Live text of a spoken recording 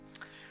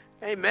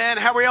Amen.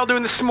 How are y'all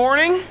doing this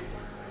morning?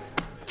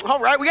 All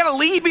right, we got a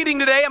lead meeting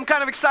today. I'm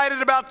kind of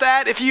excited about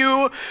that. If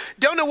you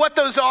don't know what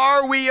those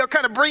are, we are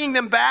kind of bringing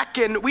them back,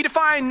 and we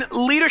define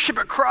leadership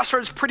at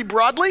Crossroads pretty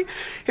broadly.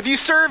 If you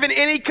serve in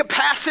any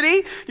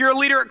capacity, you're a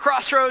leader at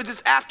Crossroads.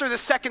 It's after the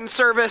second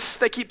service.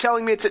 They keep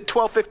telling me it's at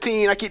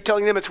 12:15. I keep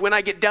telling them it's when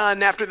I get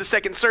done after the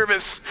second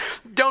service.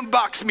 Don't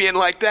box me in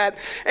like that.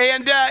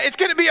 And it's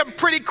going to be a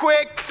pretty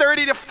quick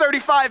 30 to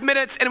 35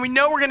 minutes, and we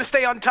know we're going to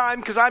stay on time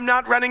because I'm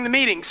not running the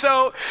meeting.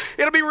 So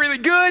it'll be really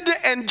good,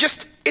 and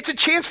just it's a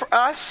chance for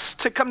us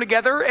to come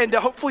together and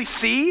to hopefully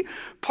see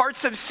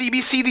parts of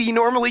CBC that you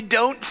normally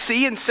don't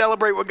see and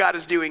celebrate what God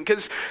is doing.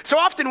 Because so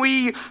often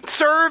we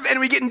serve and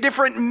we get in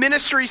different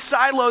ministry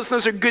silos. And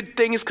those are good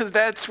things because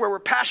that's where we're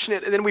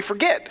passionate. And then we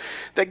forget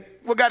that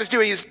what God is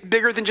doing is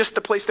bigger than just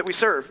the place that we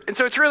serve. And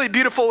so it's really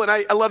beautiful, and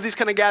I love these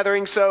kind of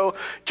gatherings. So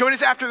join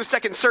us after the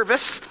second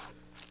service.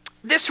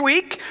 This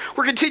week,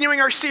 we're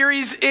continuing our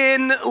series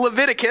in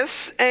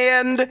Leviticus,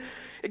 and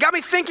it got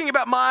me thinking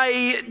about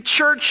my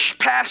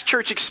past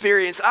church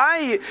experience.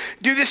 I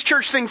do this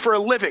church thing for a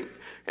living,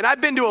 and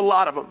I've been to a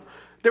lot of them.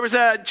 There was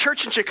a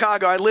church in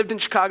Chicago. I lived in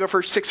Chicago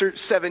for 6 or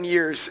 7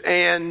 years,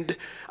 and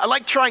I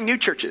like trying new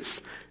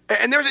churches.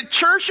 And there was a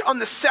church on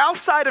the south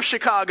side of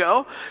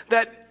Chicago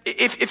that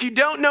if you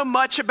don't know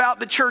much about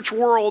the church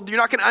world, you're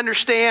not going to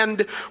understand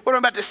what I'm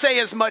about to say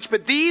as much,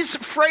 but these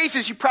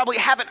phrases you probably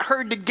haven't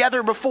heard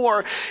together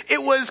before.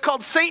 It was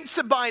called St.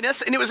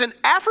 Sabinus, and it was an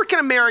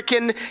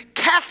African-American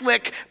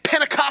Catholic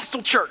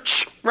Pentecostal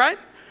church, right?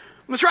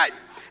 That's right.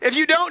 If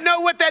you don't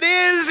know what that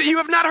is, you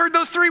have not heard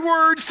those three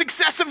words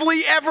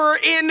successively ever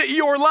in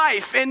your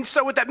life. And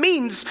so what that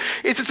means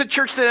is it's a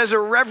church that has a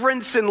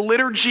reverence and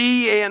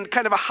liturgy and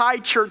kind of a high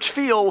church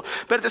feel,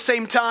 but at the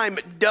same time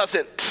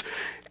doesn't.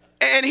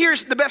 And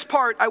here's the best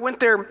part. I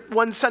went there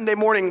one Sunday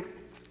morning,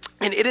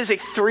 and it is a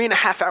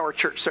 3.5-hour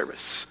church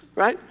service,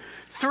 right?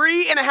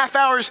 3.5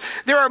 hours.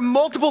 There are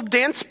multiple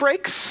dance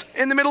breaks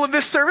in the middle of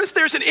this service.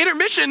 There's an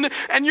intermission,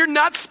 and you're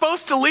not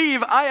supposed to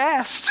leave. I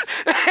asked.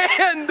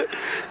 And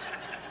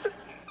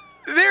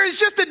there's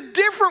just a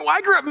different, I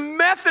grew up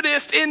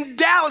Methodist in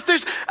Dallas.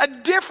 There's a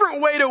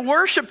different way to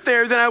worship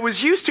there than I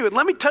was used to. And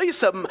let me tell you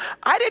something.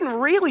 I didn't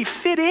really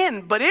fit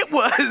in, but it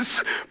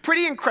was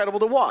pretty incredible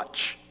to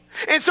watch.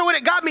 And so what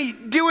it got me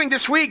doing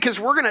this week, because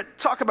we're going to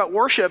talk about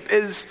worship,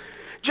 is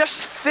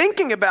just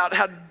thinking about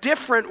how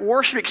different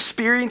worship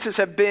experiences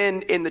have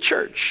been in the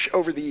church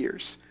over the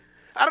years.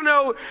 I don't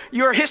know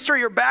your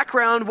history or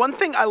background. One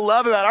thing I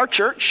love about our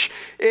church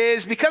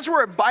is because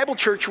we're a Bible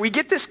church, we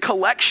get this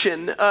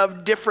collection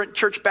of different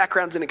church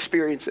backgrounds and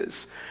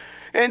experiences.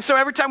 And so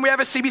every time we have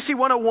a CBC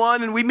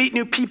 101 and we meet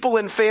new people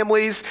and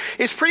families,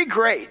 it's pretty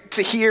great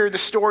to hear the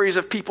stories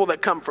of people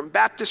that come from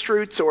Baptist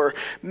roots or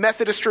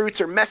Methodist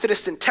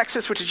in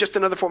Texas, which is just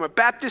another form of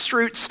Baptist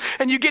roots.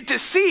 And you get to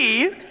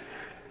see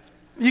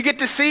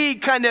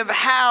kind of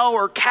how,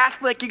 or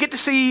Catholic, you get to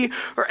see,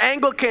 or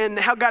Anglican,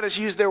 how God has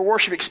used their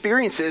worship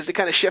experiences to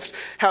kind of shift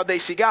how they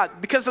see God,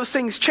 because those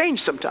things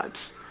change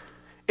sometimes.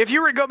 If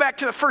you were to go back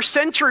to the first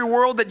century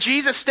world that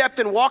Jesus stepped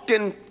and walked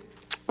in,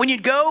 when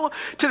you'd go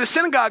to the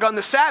synagogue on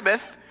the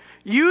Sabbath,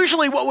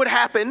 usually what would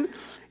happen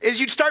is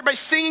you'd start by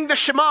singing the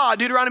Shema,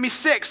 Deuteronomy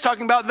 6,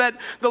 talking about that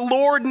the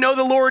Lord, know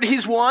the Lord,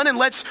 He's one, and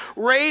let's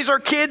raise our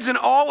kids in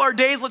all our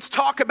days. Let's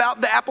talk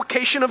about the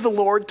application of the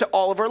Lord to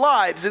all of our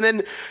lives. And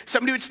then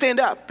somebody would stand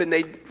up and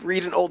they'd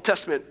read an Old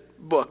Testament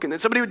book. And then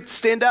somebody would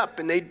stand up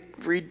and they'd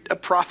read a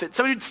prophet.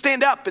 Somebody would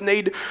stand up and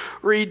they'd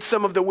read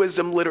some of the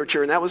wisdom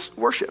literature, and that was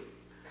worship.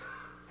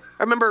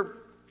 I remember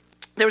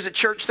there was a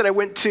church that I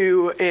went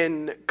to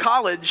in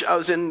college. I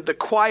was in the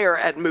choir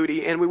at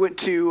Moody, and we went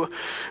to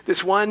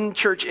this one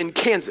church in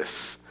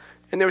Kansas.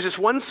 And there was this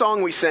one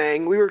song we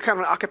sang. We were kind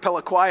of an a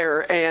cappella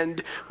choir,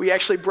 and we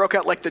actually broke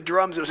out like the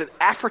drums. It was an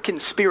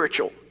African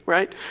spiritual,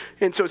 right?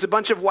 And so it was a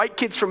bunch of white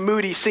kids from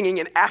Moody singing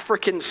an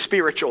African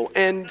spiritual.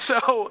 And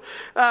so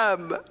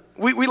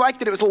we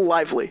liked it. It was a little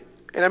lively.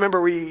 And I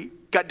remember we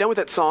got done with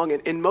that song,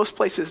 and in most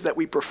places that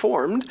we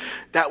performed,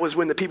 that was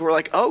when the people were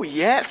like, oh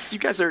yes, you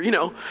guys are,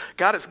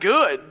 God is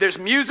good. There's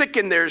music,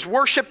 and there's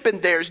worship,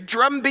 and there's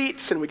drum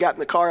beats. And we got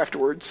in the car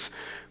afterwards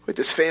with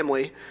this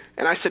family,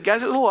 and I said,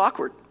 guys, it was a little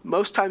awkward.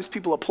 Most times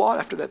people applaud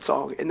after that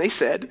song. And they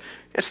said,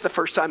 it's the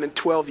first time in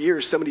 12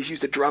 years somebody's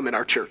used a drum in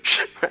our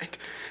church, right?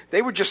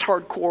 They were just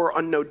hardcore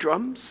on no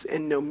drums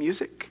and no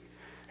music.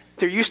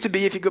 There used to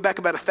be, if you go back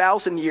about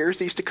 1,000 years,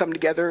 they used to come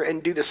together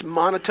and do this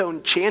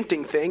monotone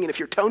chanting thing. And if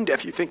you're tone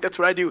deaf, you think that's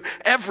what I do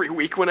every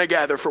week when I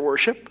gather for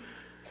worship.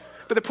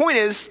 But the point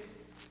is,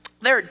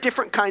 there are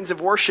different kinds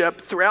of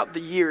worship throughout the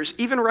years,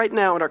 even right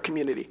now in our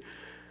community.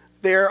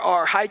 There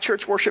are high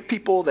church worship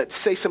people that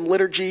say some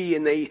liturgy,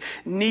 and they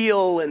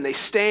kneel and they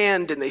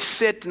stand and they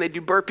sit and they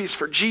do burpees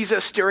for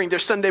Jesus during their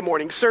Sunday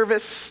morning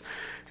service.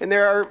 And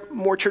there are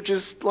more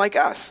churches like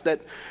us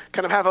that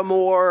kind of have a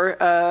more,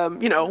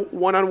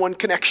 one-on-one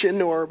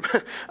connection, or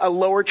a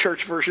lower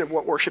church version of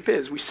what worship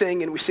is. We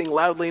sing, and we sing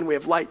loudly, and we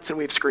have lights, and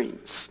we have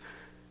screens.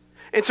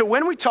 And so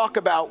when we talk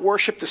about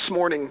worship this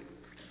morning,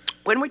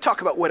 when we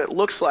talk about what it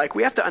looks like,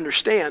 we have to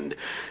understand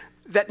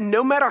that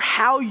no matter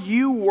how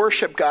you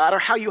worship God or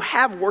how you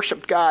have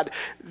worshiped God,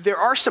 there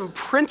are some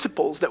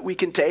principles that we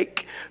can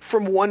take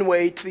from one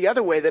way to the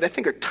other way that I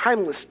think are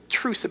timeless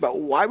truths about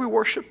why we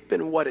worship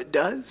and what it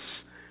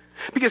does.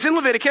 Because in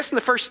Leviticus, in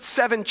the first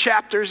 7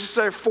 chapters, this is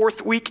our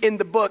 4th week in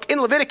the book,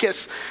 in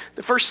Leviticus,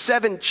 the first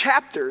 7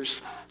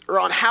 chapters are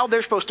on how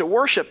they're supposed to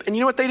worship. And you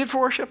know what they did for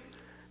worship?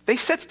 They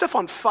set stuff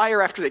on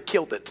fire after they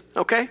killed it,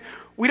 okay?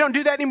 We don't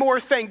do that anymore,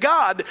 thank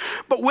God.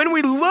 But when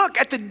we look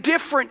at the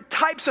different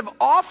types of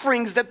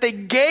offerings that they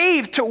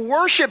gave to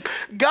worship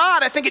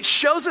God, I think it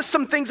shows us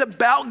some things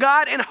about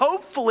God and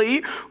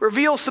hopefully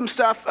reveals some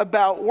stuff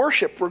about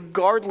worship,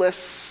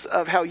 regardless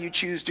of how you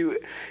choose to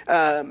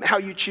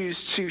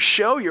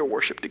show your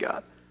worship to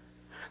God.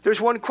 There's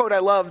one quote I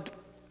loved.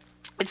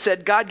 It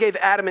said, God gave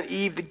Adam and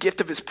Eve the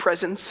gift of his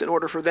presence in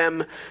order for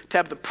them to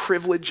have the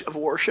privilege of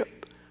worship.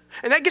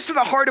 And that gets to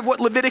the heart of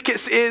what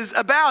Leviticus is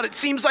about. It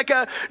seems like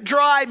a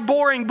dry,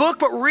 boring book,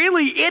 but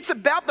really it's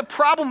about the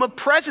problem of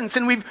presence,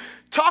 and we've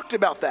talked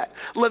about that.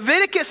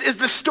 Leviticus is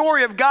the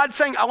story of God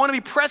saying, I want to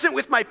be present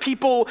with my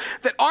people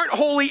that aren't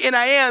holy and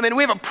I am, and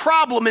we have a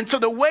problem. And so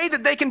the way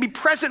that they can be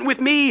present with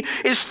me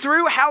is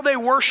through how they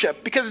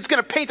worship, because it's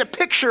going to paint a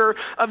picture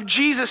of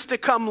Jesus to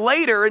come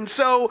later. And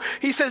so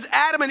he says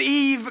Adam and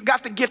Eve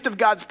got the gift of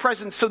God's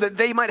presence so that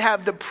they might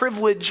have the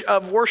privilege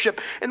of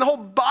worship. And the whole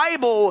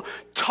Bible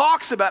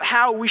talks about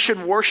how we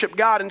should worship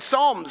God. In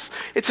Psalms,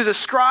 it says,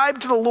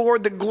 ascribe to the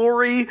Lord the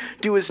glory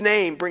due his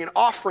name, bring an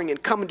offering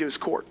and come into his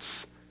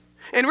courts.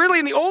 And really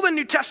in the Old and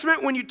New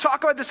Testament, when you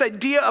talk about this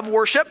idea of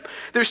worship,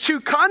 there's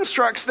 2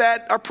 constructs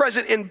that are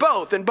present in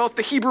both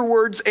the Hebrew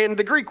words and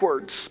the Greek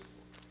words.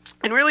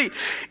 And really,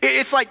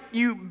 it's like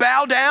you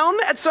bow down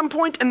at some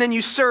point and then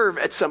you serve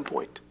at some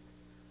point.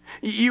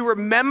 You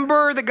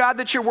remember the God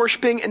that you're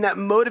worshiping, and that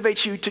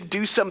motivates you to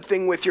do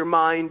something with your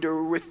mind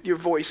or with your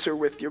voice or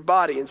with your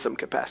body in some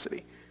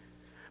capacity.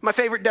 My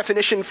favorite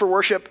definition for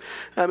worship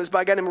is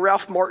by a guy named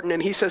Ralph Martin,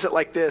 and he says it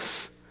like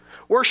this.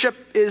 Worship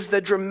is the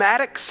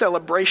dramatic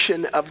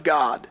celebration of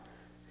God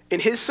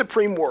in his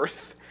supreme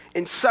worth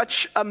in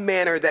such a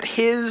manner that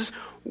his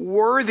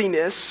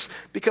worthiness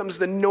becomes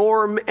the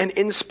norm and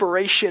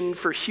inspiration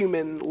for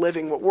human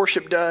living. What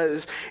worship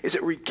does is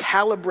it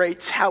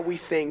recalibrates how we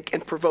think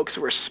and provokes a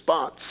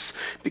response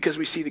because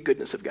we see the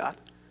goodness of God.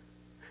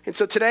 And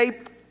so today,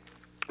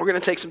 we're going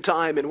to take some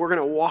time and we're going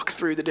to walk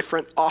through the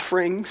different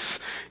offerings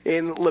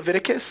in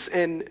Leviticus,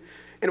 and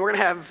we're going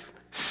to have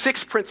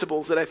 6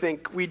 principles that I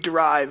think we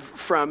derive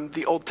from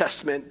the Old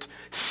Testament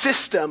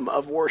system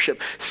of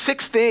worship.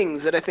 6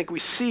 things that I think we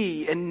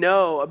see and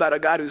know about a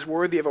God who's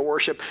worthy of our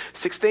worship.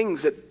 6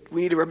 things that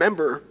we need to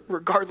remember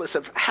regardless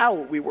of how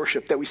we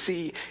worship that we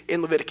see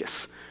in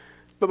Leviticus.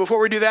 But before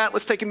we do that,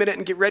 let's take a minute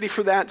and get ready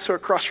for that. So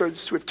at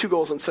Crossroads, we have 2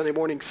 goals on Sunday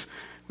mornings.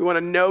 We want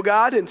to know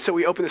God, and so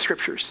we open the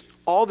scriptures,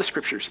 all the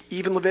scriptures,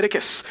 even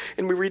Leviticus,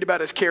 and we read about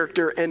his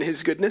character and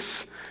his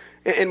goodness,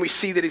 and we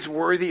see that he's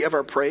worthy of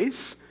our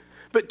praise.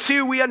 But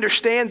 2, we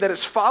understand that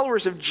as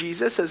followers of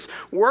Jesus, as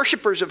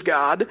worshipers of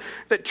God,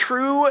 that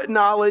true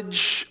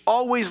knowledge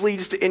always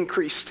leads to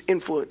increased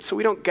influence. So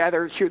we don't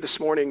gather here this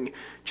morning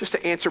just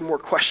to answer more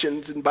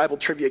questions in Bible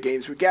trivia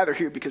games. We gather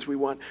here because we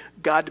want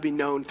God to be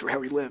known through how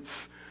we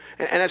live.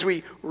 And as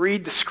we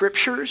read the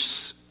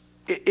scriptures,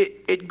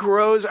 it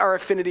grows our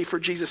affinity for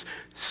Jesus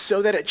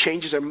so that it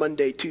changes our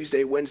Monday,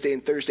 Tuesday, Wednesday,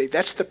 and Thursday.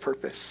 That's the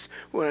purpose.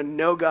 We want to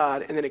know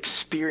God and then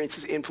experience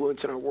his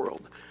influence in our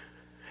world.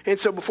 And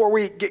so before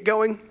we get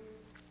going,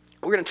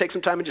 we're going to take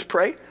some time and just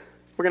pray.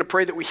 We're going to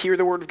pray that we hear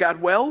the word of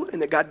God well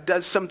and that God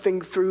does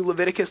something through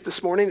Leviticus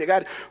this morning, that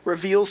God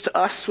reveals to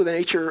us the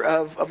nature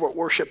of what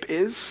worship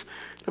is.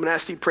 I'm going to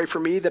ask you to pray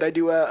for me that I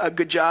do a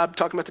good job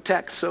talking about the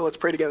text. So let's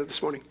pray together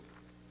this morning.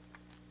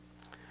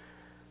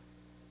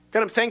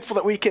 God, I'm thankful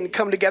that we can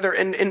come together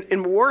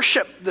and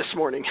worship this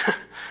morning.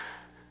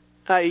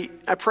 I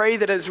pray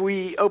that as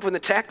we open the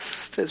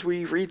text, as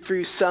we read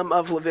through some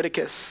of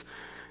Leviticus,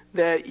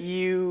 that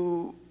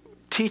you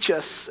teach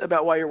us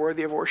about why you're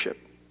worthy of worship,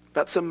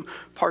 about some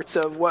parts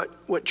of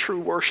what true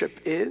worship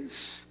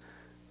is.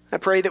 I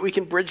pray that we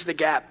can bridge the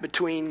gap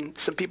between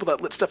some people that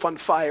lit stuff on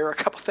fire a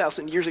couple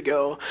thousand years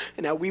ago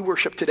and how we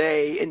worship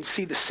today and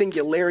see the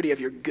singularity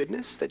of your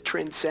goodness that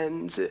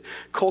transcends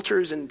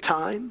cultures and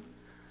time.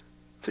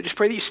 So just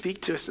pray that you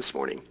speak to us this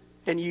morning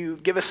and you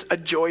give us a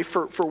joy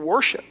for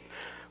worship,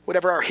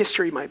 whatever our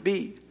history might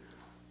be.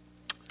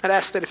 I'd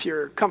ask that if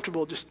you're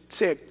comfortable, just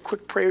say a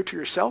quick prayer to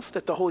yourself,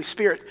 that the Holy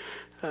Spirit,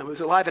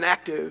 who's alive and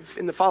active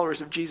in the followers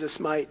of Jesus,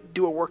 might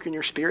do a work in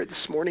your spirit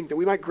this morning, that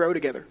we might grow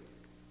together.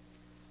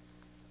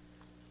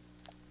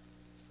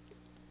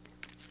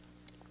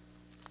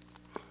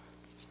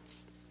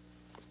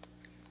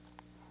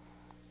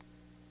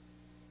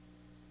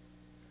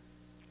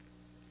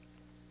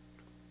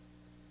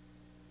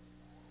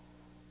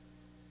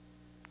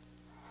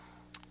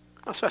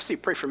 I also ask that you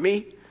pray for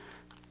me.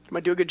 I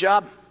might do a good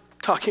job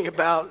talking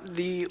about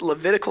the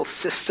Levitical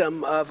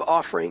system of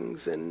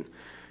offerings and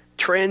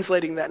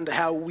translating that into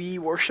how we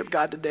worship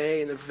God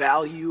today and the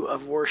value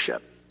of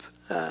worship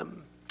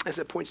as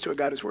it points to a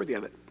God who's worthy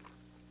of it.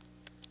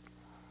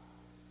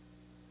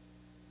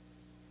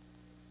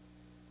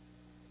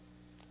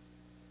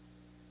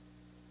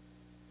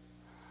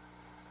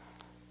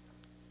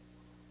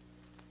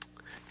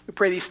 We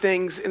pray these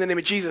things in the name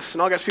of Jesus.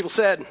 And all God's people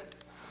said,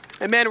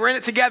 amen. We're in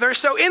it together.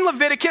 So in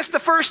Leviticus, the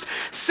first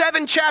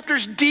 7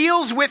 chapters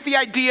deals with the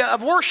idea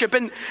of worship.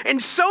 And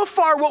so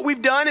far what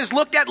we've done is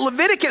looked at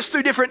Leviticus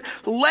through different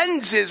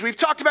lenses. We've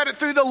talked about it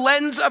through the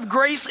lens of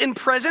grace and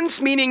presence,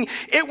 meaning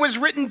it was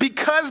written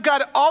because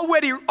God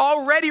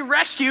already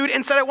rescued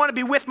and said, I want to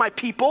be with my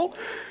people.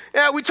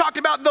 We talked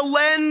about the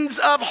lens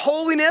of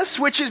holiness,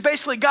 which is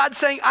basically God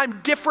saying, I'm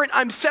different,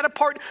 I'm set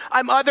apart,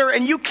 I'm other.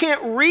 And you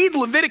can't read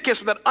Leviticus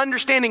without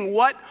understanding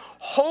what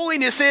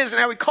holiness is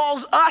and how he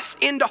calls us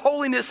into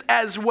holiness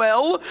as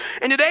well.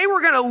 And today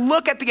we're going to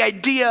look at the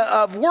idea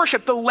of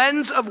worship, the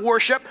lens of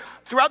worship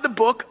throughout the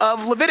book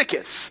of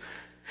Leviticus.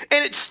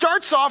 And it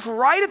starts off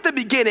right at the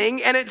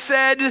beginning, and it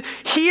said,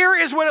 here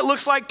is what it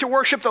looks like to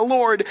worship the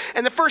Lord.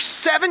 And the first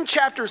 7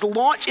 chapters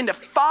launch into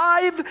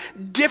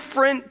 5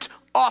 different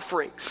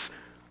offerings.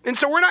 And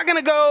so we're not going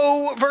to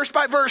go verse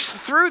by verse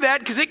through that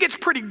because it gets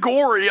pretty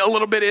gory a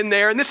little bit in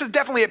there. And this is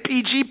definitely a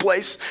PG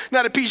place,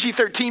 not a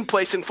PG-13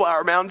 place in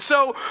Flower Mound.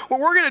 So what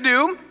we're going to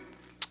do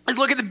is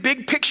look at the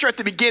big picture at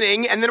the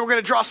beginning, and then we're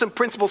going to draw some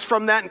principles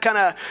from that and kind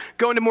of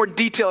go into more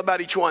detail about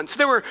each one. So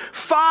there were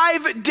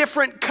 5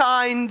 different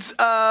kinds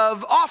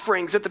of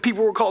offerings that the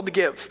people were called to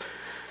give.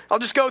 I'll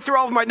just go through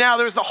all of them right now.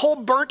 There's the whole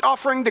burnt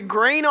offering, the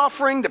grain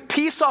offering, the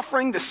peace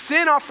offering, the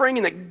sin offering,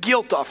 and the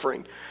guilt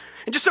offering.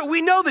 And just so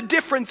we know the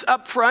difference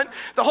up front,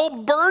 the whole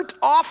burnt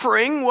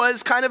offering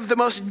was kind of the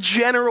most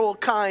general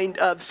kind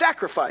of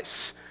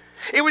sacrifice.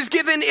 It was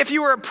given if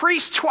you were a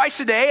priest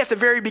twice a day, at the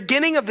very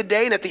beginning of the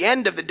day and at the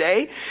end of the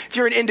day. If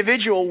you're an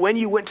individual, when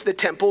you went to the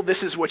temple,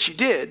 this is what you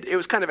did. It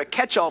was kind of a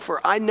catch-all for,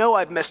 I know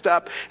I've messed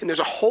up, and there's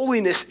a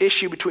holiness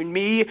issue between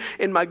me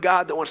and my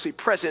God that wants to be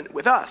present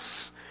with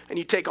us. And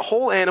you take a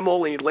whole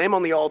animal and you lay them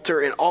on the altar,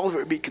 and all of it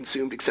would be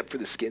consumed except for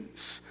the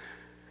skins.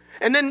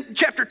 And then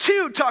chapter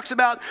 2 talks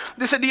about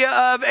this idea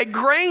of a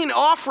grain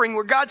offering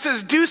where God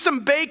says, do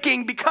some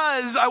baking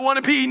because I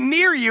want to be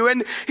near you.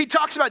 And he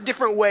talks about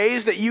different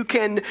ways that you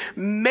can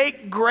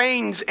make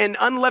grains and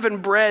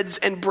unleavened breads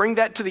and bring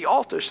that to the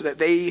altar so that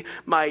they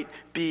might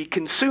be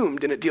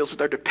consumed. And it deals with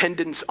our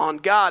dependence on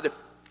God.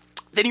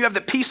 Then you have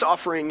the peace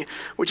offering,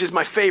 which is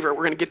my favorite.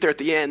 We're going to get there at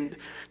the end.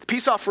 The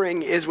peace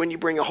offering is when you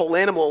bring a whole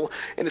animal,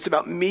 and it's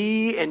about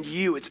me and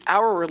you. It's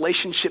our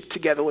relationship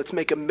together. Let's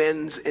make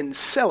amends and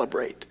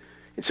celebrate.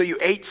 And so you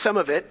ate some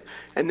of it,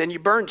 and then you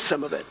burned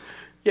some of it.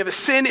 You have a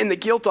sin in the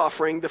guilt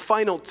offering, the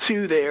final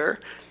 2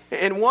 there.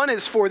 And one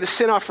is for the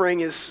sin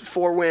offering is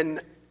for when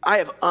I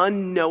have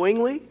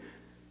unknowingly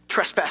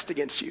trespassed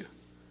against you.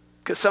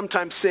 Because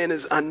sometimes sin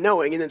is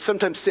unknowing, and then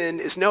sometimes sin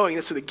is knowing.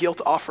 That's what the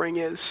guilt offering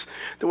is.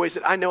 The ways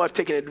that I know I've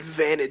taken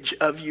advantage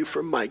of you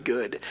for my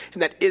good.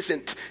 And that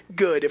isn't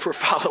good if we're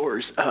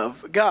followers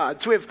of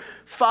God. So we have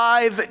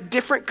 5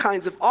 different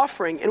kinds of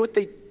offering, and what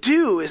they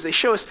do is they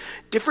show us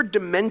different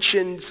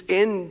dimensions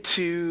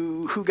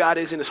into who God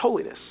is in his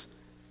holiness.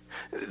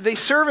 They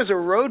serve as a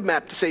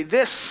roadmap to say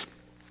this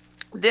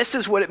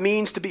is what it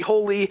means to be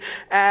holy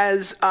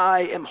as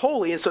I am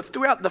holy. And so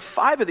throughout the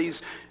 5 of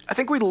these, I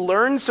think we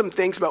learn some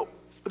things about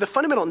the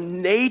fundamental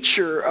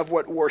nature of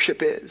what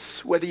worship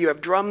is, whether you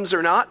have drums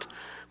or not,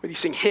 whether you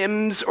sing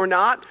hymns or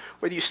not,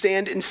 whether you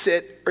stand and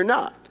sit or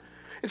not.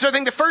 And so I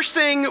think the first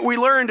thing we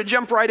learn to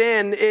jump right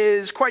in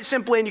is quite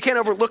simply, and you can't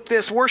overlook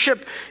this,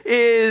 worship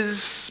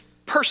is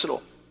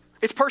personal.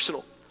 It's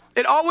personal.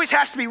 It always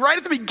has to be. Right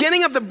at the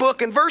beginning of the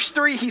book, in verse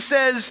 3, he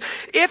says,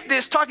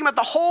 talking about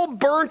the whole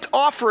burnt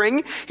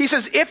offering, he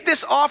says, if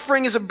this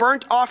offering is a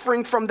burnt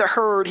offering from the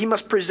herd, he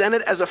must present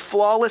it as a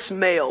flawless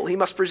male. He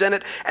must present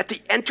it at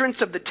the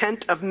entrance of the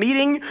tent of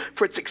meeting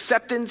for its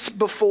acceptance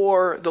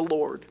before the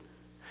Lord.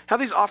 How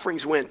these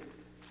offerings went.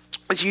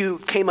 As you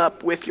came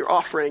up with your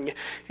offering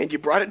and you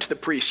brought it to the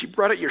priest, you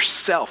brought it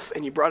yourself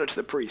and you brought it to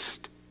the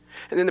priest.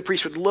 And then the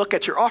priest would look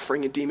at your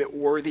offering and deem it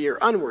worthy or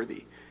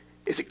unworthy.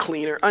 Is it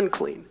clean or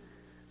unclean?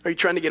 Are you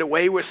trying to get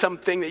away with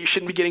something that you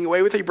shouldn't be getting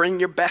away with? Are you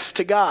bringing your best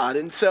to God?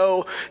 And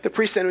so the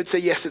priest then would say,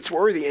 yes, it's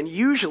worthy. And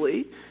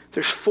usually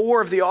there's 4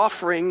 of the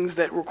offerings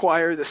that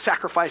require the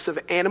sacrifice of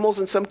animals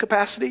in some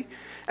capacity.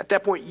 At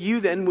that point,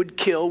 you then would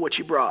kill what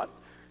you brought.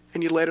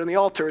 And you lay it on the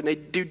altar, and they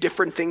do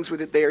different things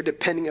with it there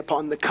depending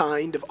upon the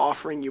kind of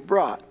offering you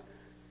brought.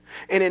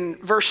 And in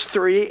verse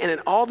 3, and in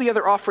all the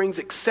other offerings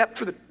except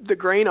for the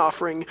grain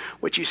offering,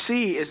 what you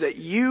see is that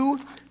you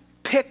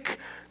pick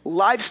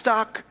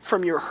livestock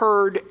from your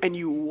herd and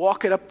you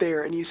walk it up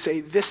there and you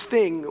say, this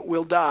thing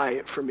will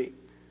die for me.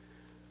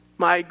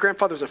 My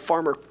grandfather's a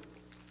farmer,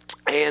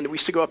 and we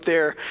used to go up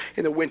there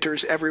in the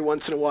winters every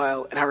once in a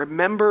while. And I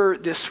remember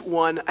this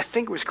one, I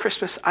think it was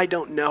Christmas, I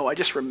don't know, I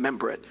just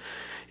remember it.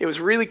 It was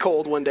really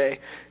cold one day,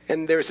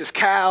 and there was this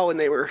cow,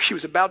 and she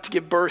was about to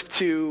give birth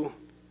to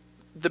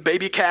the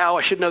baby cow.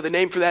 I should know the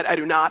name for that. I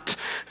do not.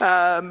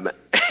 And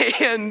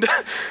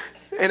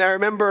I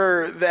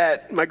remember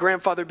that my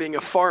grandfather, being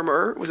a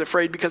farmer, was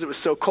afraid because it was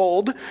so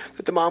cold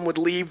that the mom would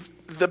leave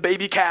the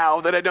baby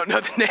cow that I don't know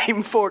the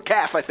name for.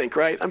 Calf, I think,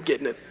 right? I'm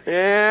getting it.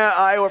 Yeah,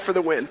 Iowa for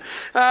the win.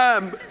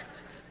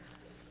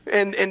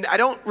 And I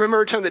don't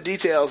remember a ton of the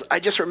details. I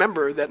just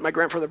remember that my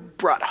grandfather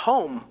brought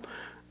home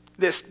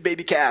this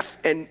baby calf,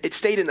 and it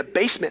stayed in the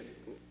basement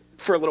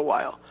for a little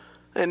while.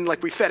 And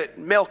like we fed it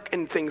milk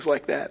and things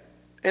like that.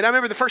 And I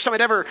remember the first time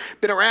I'd ever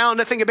been around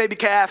a thing of baby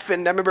calf,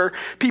 and I remember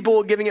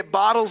people giving it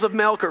bottles of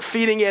milk or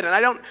feeding it. And I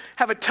don't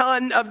have a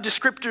ton of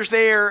descriptors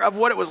there of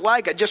what it was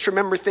like. I just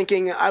remember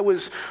thinking I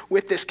was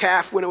with this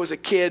calf when it was a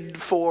kid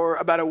for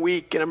about a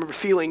week. And I remember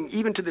feeling,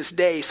 even to this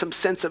day, some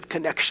sense of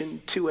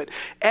connection to it.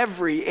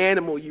 Every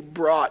animal you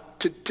brought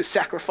to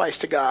sacrifice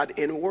to God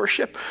in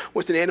worship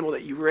was an animal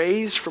that you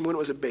raised from when it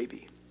was a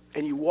baby.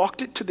 And you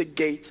walked it to the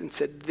gates and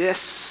said,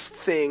 this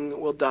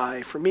thing will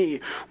die for me.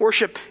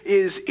 Worship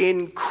is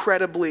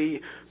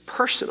incredibly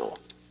personal.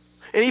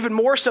 And even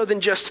more so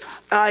than just,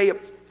 I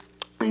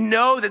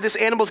know that this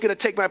animal is going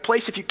to take my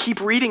place. If you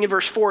keep reading in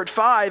verse 4 and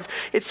 5,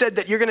 it said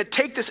that you're going to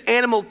take this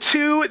animal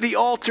to the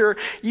altar.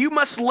 You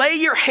must lay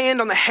your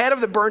hand on the head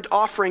of the burnt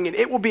offering, and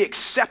it will be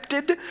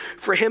accepted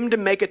for him to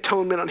make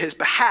atonement on his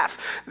behalf.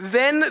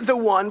 Then the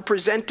one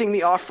presenting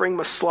the offering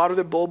must slaughter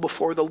the bull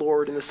before the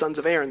Lord and the sons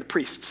of Aaron, the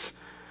priests.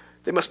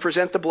 They must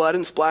present the blood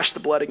and splash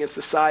the blood against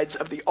the sides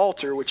of the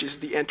altar, which is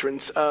the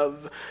entrance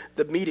of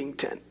the meeting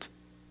tent.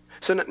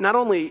 So not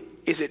only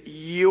is it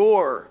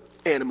your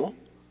animal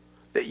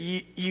that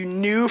you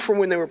knew from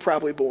when they were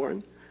probably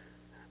born,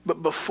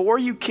 but before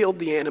you killed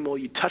the animal,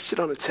 you touched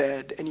it on its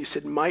head and you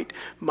said, might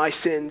my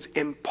sins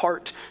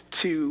impart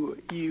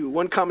to you.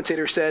 One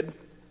commentator said,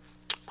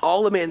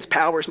 all a man's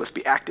powers must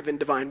be active in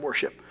divine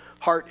worship,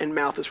 heart and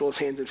mouth as well as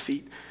hands and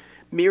feet.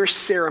 Mere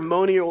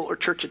ceremonial or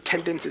church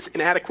attendance is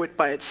inadequate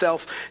by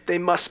itself. They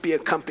must be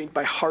accompanied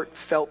by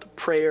heartfelt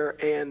prayer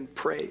and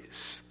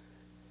praise.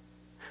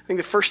 I think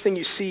the first thing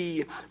you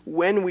see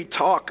when we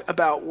talk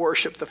about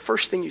worship, the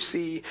first thing you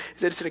see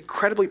is that it's an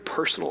incredibly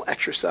personal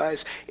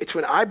exercise. It's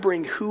when I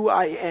bring who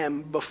I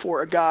am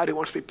before a God who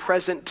wants to be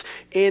present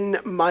in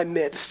my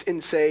midst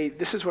and say,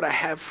 this is what I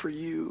have for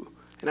you.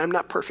 And I'm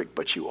not perfect,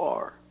 but you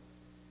are.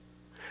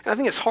 And I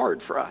think it's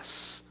hard for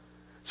us.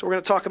 So we're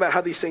going to talk about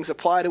how these things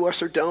apply to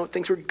us or don't,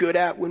 things we're good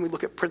at when we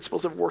look at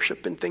principles of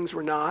worship and things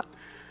we're not.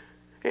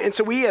 And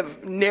so we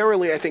have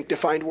narrowly, I think,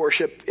 defined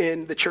worship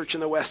in the church in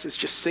the West as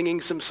just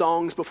singing some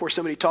songs before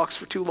somebody talks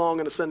for too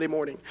long on a Sunday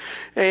morning.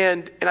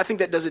 And I think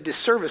that does a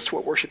disservice to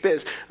what worship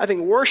is. I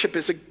think worship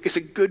is a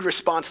good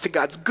response to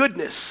God's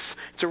goodness.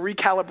 It's a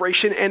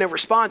recalibration and a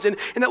response. And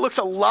that looks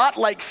a lot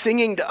like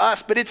singing to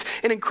us, but it's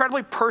an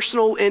incredibly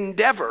personal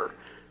endeavor.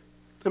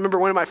 I remember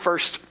one of my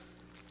first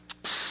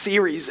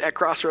series at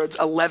Crossroads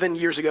 11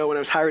 years ago when I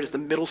was hired as the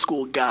middle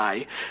school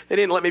guy. They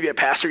didn't let me be a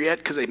pastor yet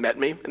because they met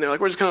me. And they're like,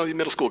 we're just going to be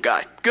middle school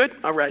guy. Good?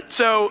 All right.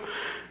 So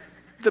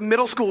the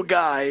middle school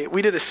guy,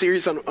 we did a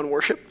series on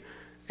worship.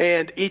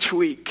 And each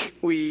week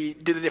we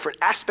did a different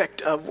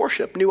aspect of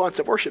worship, nuance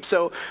of worship.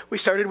 So we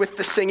started with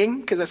the singing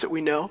because that's what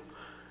we know.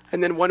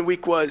 And then one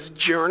week was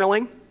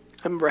journaling.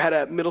 I remember I had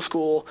a middle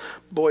school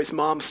boy's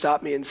mom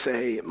stop me and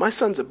say, my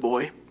son's a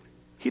boy.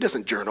 He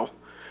doesn't journal.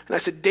 And I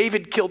said,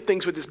 David killed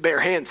things with his bare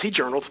hands. He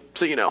journaled.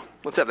 So,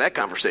 let's have that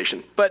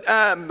conversation. But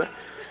I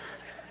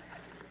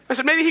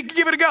said, maybe he could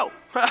give it a go.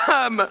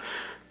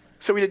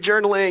 So we did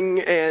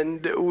journaling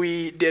and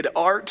we did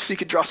art. So you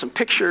could draw some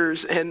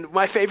pictures. And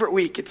my favorite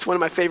week, it's one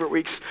of my favorite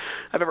weeks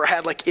I've ever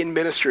had in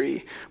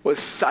ministry, was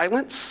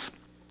silence.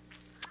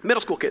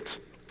 Middle school kids.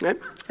 Right?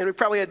 And we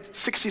probably had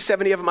 60,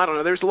 70 of them. I don't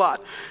know. There's a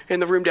lot in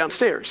the room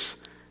downstairs.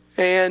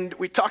 And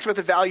we talked about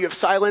the value of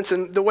silence,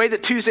 and the way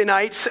that Tuesday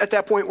nights at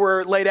that point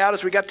were laid out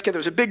as we got together.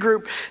 It was a big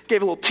group,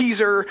 gave a little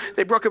teaser,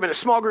 they broke up into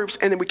small groups,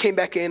 and then we came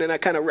back in and I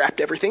kind of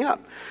wrapped everything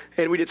up.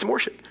 And we did some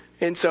worship.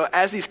 And so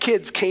as these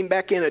kids came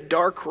back in a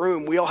dark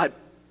room, we all had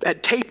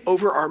tape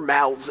over our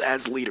mouths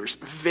as leaders,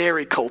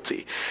 very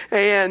culty.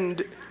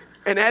 And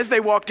as they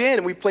walked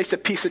in, we placed a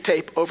piece of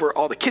tape over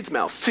all the kids'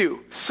 mouths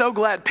too. So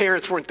glad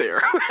parents weren't there.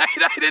 Right?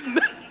 I didn't.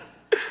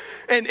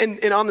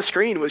 And on the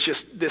screen was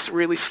just this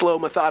really slow,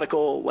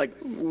 methodical,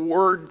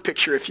 word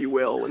picture, if you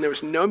will. And there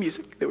was no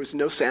music, there was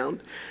no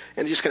sound.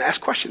 And just going to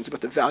ask questions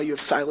about the value of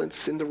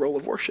silence in the role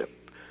of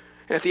worship.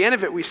 And at the end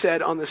of it, we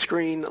said on the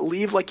screen,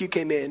 leave like you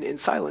came in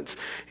silence.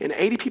 And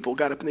 80 people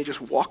got up and they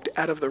just walked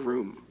out of the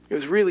room. It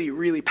was really,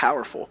 really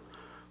powerful.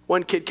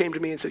 One kid came to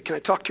me and said, can I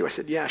talk to you? I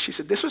said, yeah. She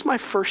said, this was my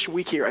first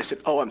week here. I said,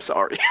 oh, I'm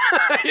sorry.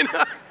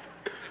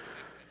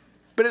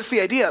 But it's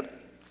the idea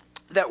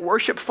that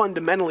worship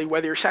fundamentally,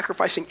 whether you're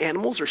sacrificing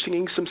animals or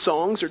singing some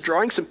songs or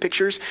drawing some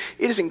pictures,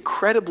 it is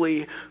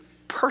incredibly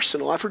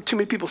personal. I've heard too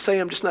many people say,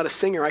 I'm just not a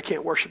singer, I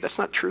can't worship. That's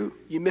not true.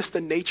 You miss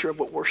the nature of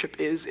what worship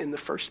is in the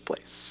first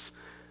place.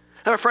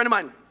 I have a friend of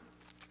mine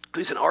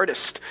who's an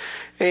artist,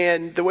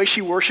 and the way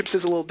she worships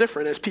is a little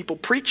different. As people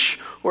preach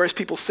or as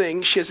people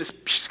sing,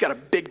 she's got a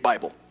big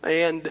Bible,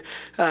 and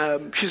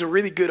she's a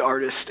really good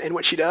artist. And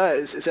what she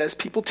does is, as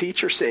people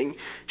teach or sing,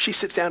 she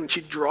sits down and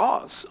she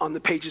draws on the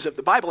pages of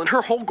the Bible. And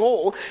her whole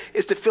goal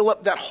is to fill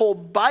up that whole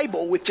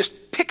Bible with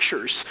just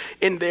pictures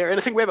in there. And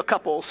I think we have a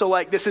couple. So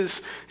this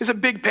is a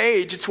big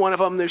page. It's one of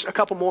them. There's a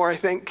couple more, I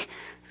think.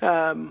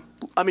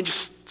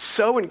 Just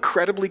so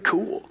incredibly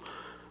cool.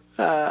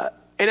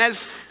 And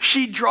as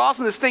she draws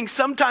on this thing,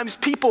 sometimes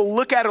people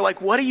look at her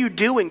like, what are you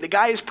doing? The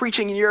guy is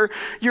preaching and you're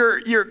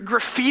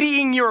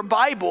graffitiing your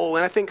Bible.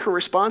 And I think her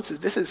response is,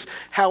 this is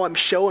how I'm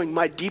showing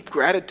my deep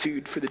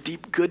gratitude for the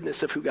deep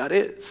goodness of who God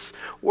is.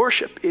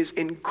 Worship is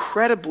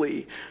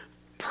incredibly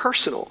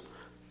personal.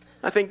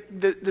 I think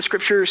the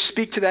scriptures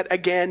speak to that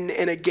again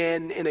and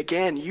again and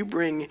again. You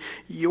bring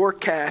your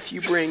calf,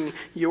 you bring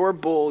your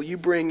bull, you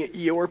bring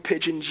your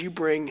pigeons, you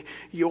bring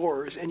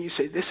yours, and you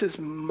say, this is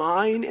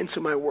mine, and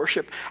so my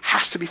worship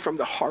has to be from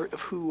the heart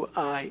of who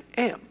I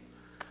am.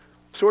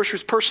 So worship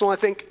is personal. I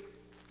think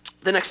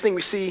the next thing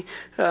we see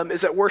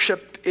is that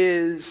worship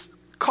is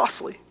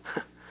costly.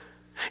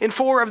 In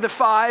 4 of the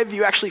 5,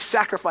 you actually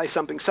sacrifice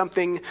something.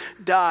 Something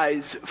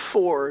dies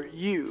for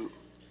you.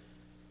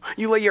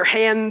 You lay your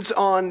hands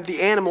on the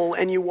animal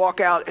and you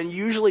walk out, and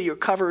usually you're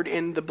covered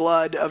in the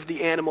blood of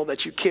the animal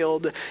that you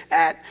killed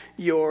at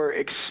your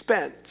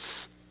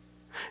expense.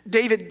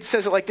 David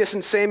says it like this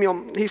in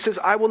Samuel. He says,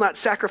 I will not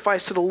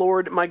sacrifice to the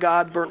Lord my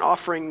God burnt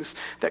offerings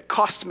that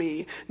cost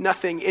me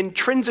nothing.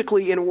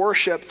 Intrinsically in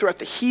worship, throughout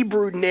the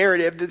Hebrew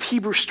narrative, the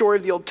Hebrew story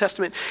of the Old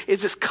Testament,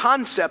 is this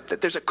concept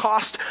that there's a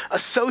cost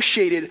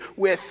associated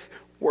with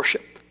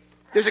worship.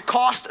 There's a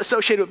cost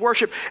associated with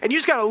worship, and you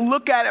just got to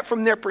look at it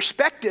from their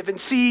perspective and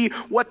see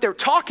what they're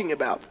talking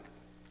about.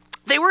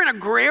 They were an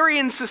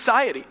agrarian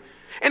society,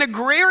 and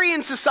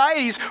agrarian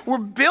societies were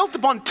built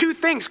upon 2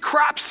 things,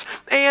 crops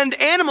and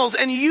animals,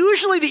 and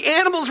usually the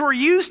animals were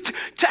used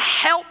to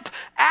help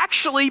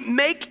actually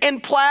make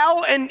and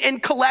plow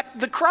and collect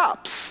the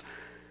crops.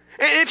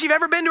 And if you've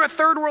ever been to a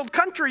third world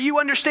country, you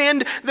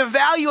understand the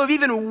value of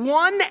even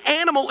one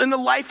animal in the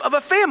life of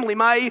a family.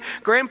 My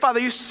grandfather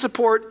used to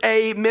support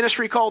a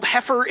ministry called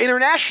Heifer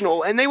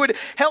International, and they would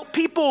help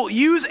people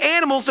use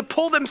animals to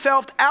pull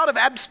themselves out of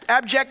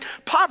abject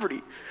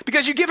poverty.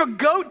 Because you give a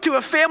goat to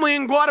a family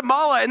in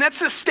Guatemala, and that's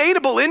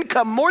sustainable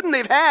income, more than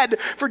they've had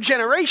for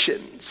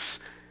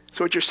generations.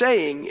 So what you're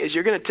saying is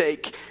you're going to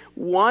take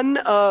one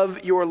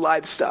of your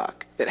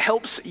livestock that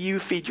helps you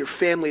feed your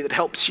family, that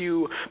helps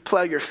you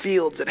plow your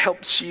fields, that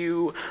helps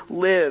you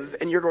live,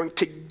 and you're going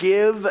to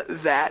give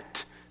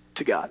that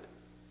to God.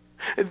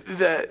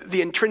 The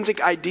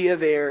intrinsic idea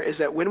there is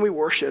that when we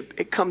worship,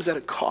 it comes at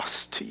a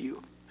cost to you.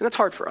 And that's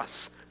hard for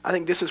us. I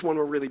think this is one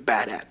we're really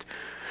bad at.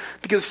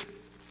 Because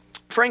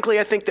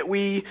frankly, I think that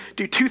we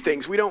do 2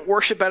 things. We don't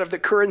worship out of the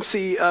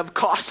currency of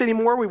cost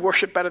anymore. We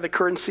worship out of the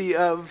currency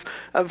of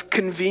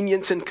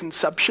convenience and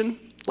consumption.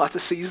 Lots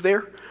of C's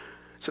there.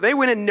 So they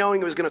went in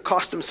knowing it was going to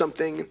cost them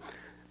something,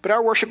 but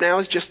our worship now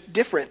is just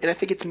different, and I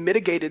think it's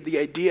mitigated the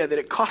idea that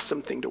it costs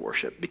something to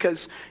worship,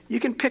 because you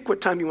can pick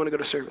what time you want to go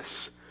to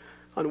service.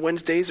 On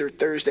Wednesdays or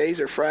Thursdays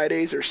or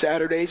Fridays or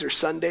Saturdays or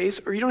Sundays,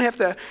 or you don't have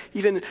to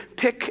even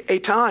pick a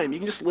time. You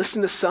can just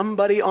listen to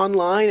somebody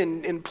online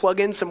and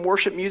plug in some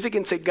worship music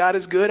and say, God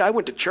is good. I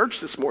went to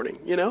church this morning,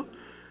 you know?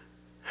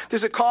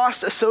 There's a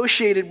cost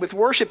associated with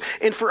worship.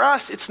 And for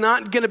us, it's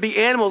not going to be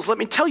animals. Let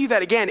me tell you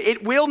that again.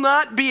 It will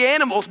not be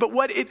animals, but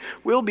what it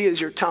will be is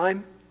your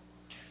time.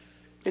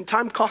 And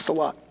time costs a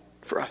lot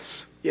for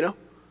us, you know?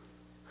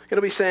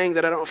 It'll be saying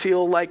that I don't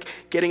feel like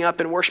getting up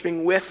and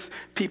worshiping with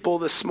people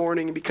this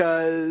morning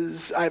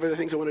because I have other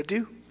things I want to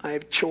do. I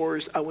have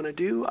chores I want to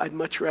do. I'd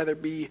much rather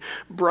be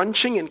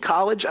brunching in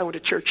college. I went to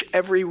church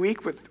every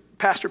week with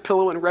Pastor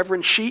Pillow and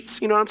Reverend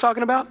Sheets. You know what I'm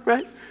talking about,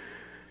 right?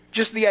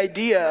 Just the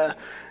idea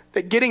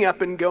that getting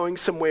up and going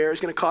somewhere is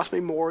going to cost me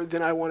more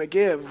than I want to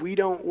give. We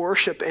don't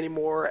worship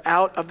anymore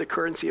out of the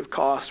currency of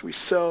cost. We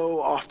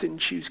so often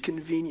choose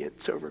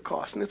convenience over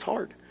cost, and it's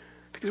hard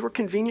because we're a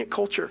convenient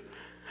culture.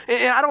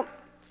 And I don't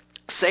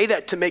say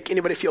that to make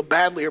anybody feel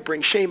badly or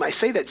bring shame. I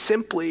say that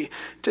simply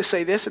to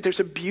say this, that there's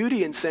a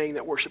beauty in saying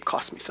that worship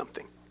costs me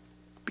something,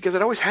 because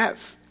it always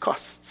has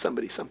cost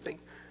somebody something,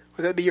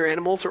 whether that be your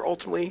animals or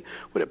ultimately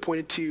what it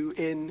pointed to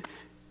in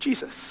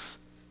Jesus.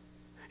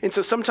 And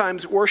so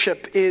sometimes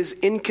worship is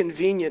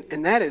inconvenient,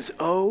 and that is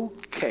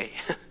okay.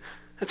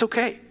 That's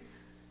okay.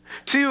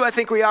 2, I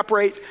think we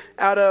operate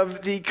out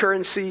of the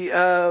currency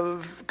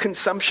of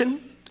consumption.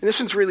 And this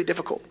one's really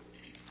difficult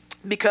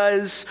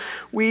because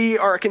we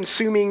are a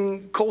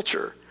consuming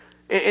culture.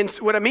 And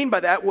what I mean by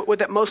that, what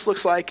that most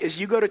looks like is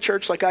you go to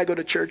church like I go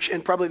to church,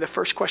 and probably the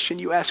first question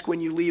you ask when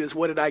you leave is,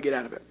 what did I get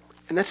out of it?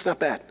 And that's not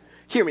bad.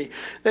 Hear me,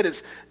 that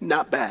is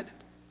not bad.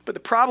 But the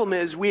problem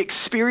is we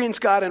experience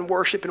God in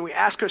worship and we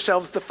ask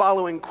ourselves the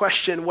following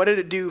question: what did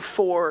it do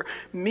for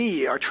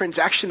me? Our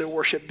transaction in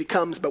worship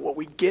becomes about what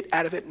we get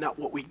out of it, not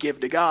what we give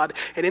to God.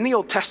 And in the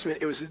Old Testament,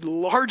 it was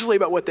largely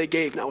about what they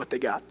gave, not what they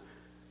got.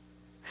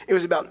 It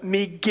was about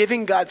me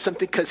giving God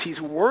something because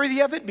he's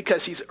worthy of it,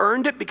 because he's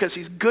earned it, because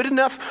he's good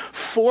enough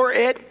for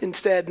it.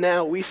 Instead,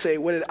 now we say,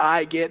 what did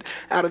I get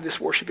out of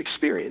this worship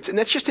experience? And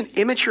that's just an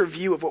immature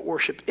view of what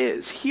worship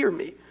is. Hear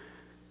me.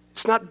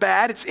 It's not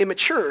bad, it's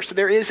immature. So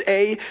there is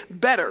a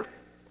better.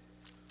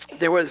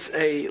 There was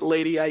a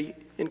lady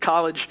in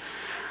college,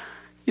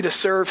 you had to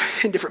serve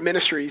in different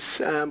ministries,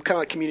 kind of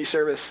like community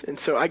service. And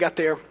so I got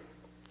there,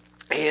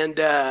 And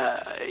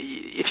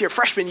if you're a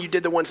freshman, you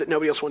did the ones that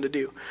nobody else wanted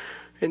to do.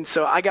 And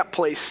so I got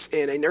placed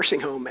in a nursing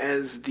home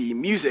as the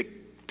music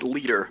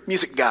leader,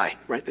 music guy,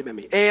 right? They met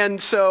me. And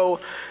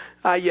so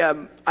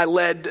I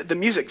led the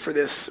music for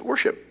this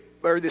worship,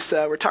 or this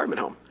retirement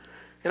home.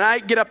 And I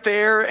get up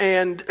there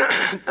and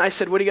I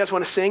said, what do you guys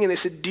want to sing? And they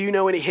said, do you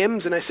know any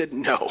hymns? And I said,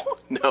 no.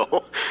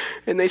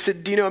 And they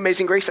said, do you know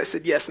Amazing Grace? I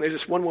said, yes. And there's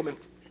this one woman.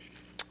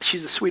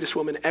 She's the sweetest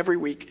woman. Every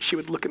week she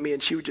would look at me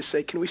and she would just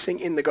say, can we sing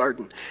In the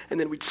Garden? And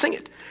then we'd sing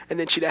it. And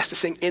then she'd ask to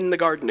sing In the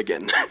Garden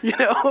again, you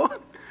know?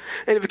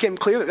 And it became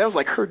clear that was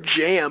like her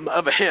jam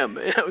of a hymn.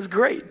 And it was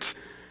great.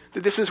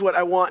 That this is what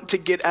I want to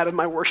get out of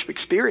my worship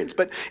experience.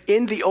 But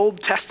in the Old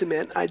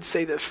Testament, I'd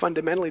say that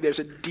fundamentally there's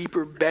a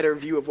deeper, better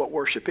view of what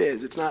worship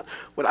is. It's not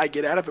what I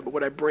get out of it, but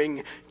what I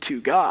bring to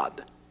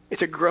God.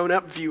 It's a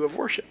grown-up view of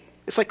worship.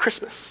 It's like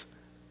Christmas.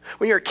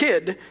 When you're a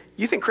kid,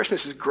 you think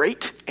Christmas is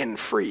great and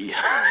free.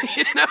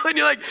 You know, and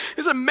you're like,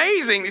 it's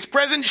amazing. These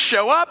presents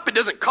show up. It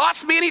doesn't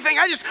cost me anything.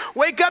 I just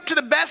wake up to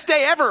the best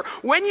day ever.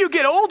 When you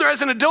get older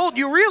as an adult,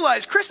 you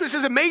realize Christmas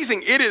is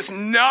amazing. It is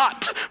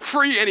not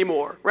free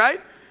anymore,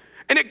 right?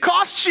 And it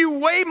costs you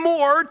way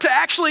more to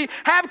actually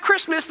have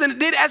Christmas than it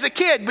did as a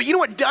kid. But you know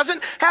what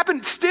doesn't happen?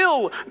 It's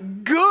still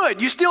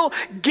good. You still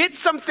get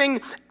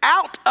something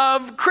out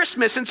of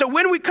Christmas. And so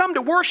when we come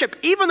to worship,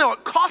 even though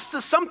it costs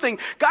us something,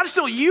 God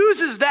still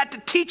uses that to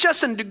teach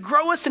us and to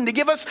grow us and to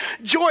give us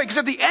joy. Because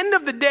at the end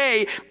of the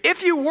day,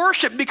 if you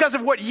worship because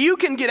of what you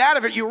can get out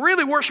of it, you're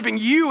really worshiping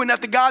you and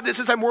not the God that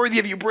says, I'm worthy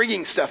of you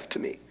bringing stuff to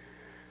me.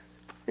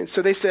 And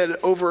so they said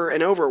over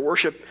and over,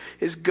 worship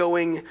is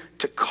going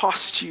to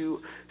cost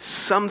you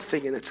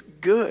something, and it's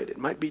good. It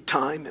might be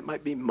time, it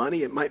might be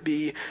money, it might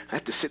be I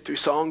have to sit through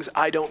songs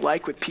I don't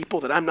like with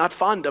people that I'm not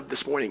fond of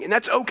this morning. And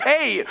that's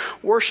okay.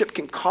 Worship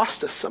can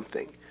cost us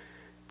something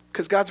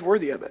because God's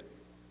worthy of it.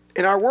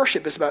 And our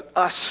worship is about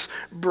us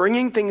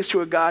bringing things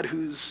to a God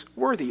who's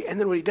worthy. And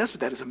then what he does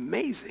with that is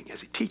amazing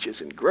as he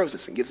teaches and grows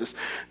us and gives us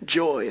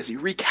joy, as he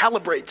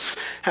recalibrates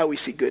how we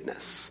see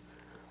goodness.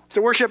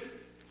 So worship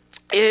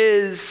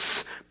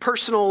is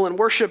personal and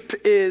worship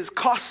is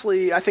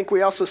costly. I think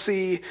we also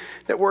see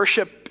that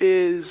worship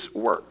is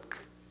work.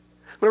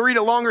 I'm going to read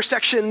a longer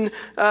section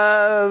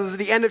of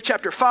the end of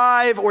chapter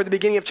 5 or the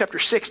beginning of chapter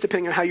 6,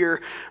 depending on how your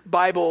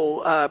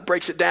Bible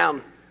breaks it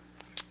down.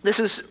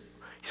 He's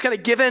kind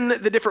of given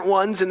the different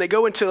ones, and they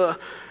go into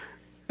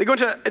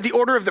the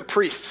order of the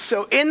priests.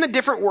 So in the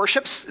different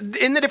worships,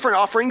 in the different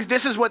offerings,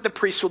 this is what the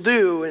priests will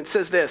do. And it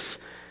says this.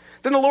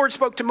 Then the Lord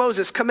spoke to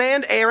Moses,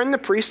 command Aaron the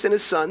priest and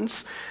his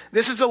sons.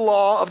 This is the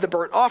law of the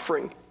burnt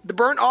offering. The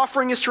burnt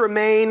offering is to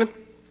remain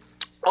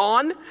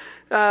on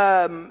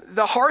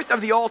the hearth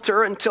of the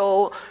altar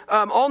until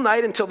all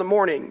night until the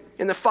morning.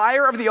 And the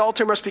fire of the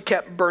altar must be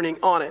kept burning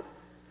on it.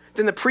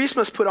 Then the priest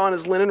must put on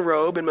his linen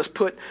robe and must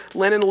put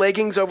linen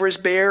leggings over his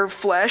bare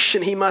flesh.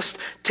 And he must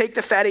take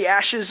the fatty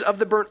ashes of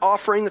the burnt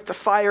offering that the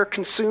fire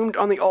consumed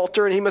on the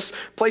altar, and he must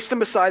place them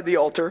beside the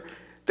altar.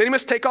 Then he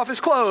must take off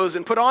his clothes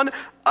and put on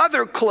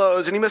other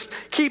clothes, and he must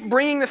keep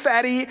bringing the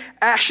fatty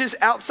ashes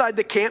outside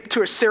the camp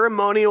to a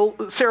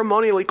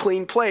ceremonially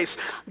clean place.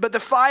 But the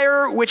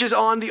fire which is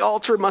on the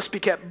altar must be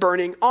kept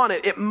burning on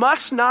it. It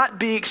must not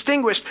be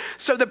extinguished.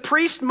 So the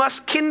priest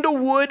must kindle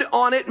wood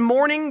on it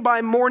morning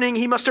by morning.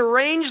 He must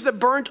arrange the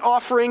burnt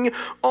offering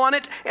on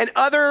it and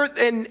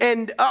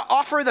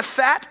offer the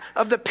fat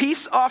of the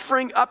peace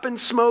offering up in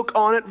smoke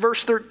on it.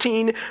 Verse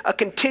 13, a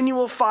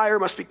continual fire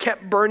must be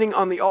kept burning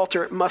on the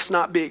altar. It must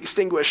not be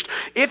extinguished.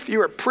 If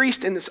you're a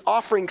priest in this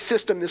offering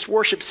system, this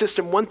worship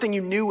system, one thing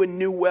you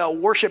knew well,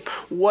 worship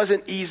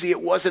wasn't easy,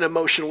 it wasn't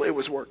emotional, it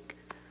was work.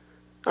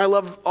 I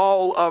love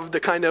all of the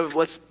kind of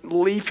let's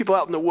leave people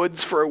out in the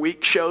woods for a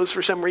week shows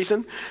for some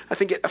reason. I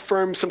think it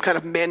affirms some kind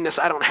of manness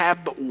I don't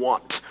have but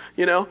want,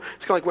 you know?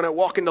 It's kind of like when I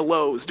walk into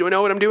Lowe's. Do I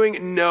know what I'm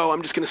doing? No,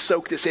 I'm just going to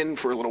soak this in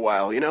for a little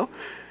while, you know?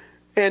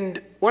 And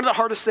one of the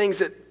hardest things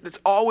that's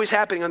always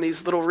happening on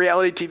these little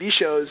reality TV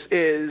shows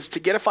is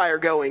to get a fire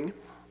going.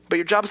 But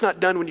your job's not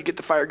done when you get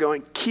the fire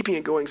going. Keeping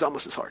it going is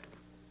almost as hard.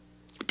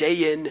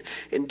 Day in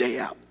and day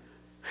out.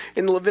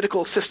 In the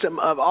Levitical system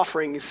of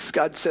offerings,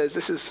 God says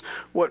this is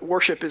what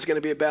worship is going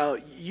to be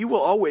about. You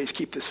will always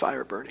keep this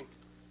fire burning.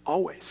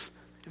 Always.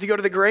 If you go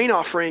to the grain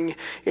offering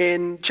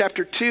in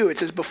chapter 2, it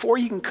says, before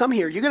you can come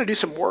here, you're going to do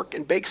some work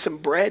and bake some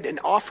bread and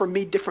offer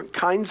me different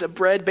kinds of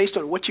bread based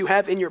on what you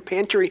have in your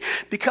pantry,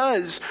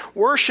 because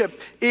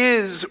worship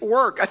is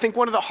work. I think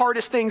one of the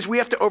hardest things we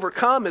have to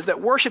overcome is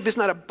that worship is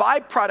not a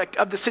byproduct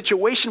of the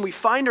situation we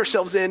find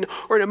ourselves in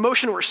or an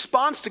emotional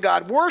response to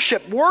God.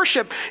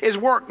 Worship is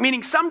work,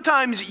 meaning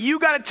sometimes you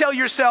got to tell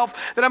yourself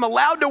that I'm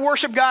allowed to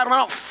worship God when I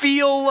don't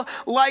feel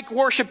like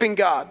worshiping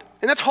God.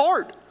 And that's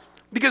hard.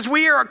 Because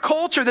we are a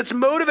culture that's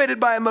motivated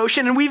by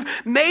emotion, and we've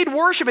made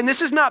worship, and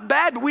this is not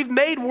bad, but we've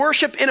made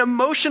worship an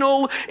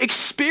emotional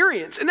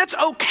experience. And that's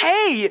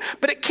okay,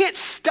 but it can't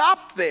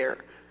stop there.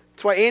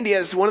 That's why Andy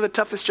has one of the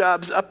toughest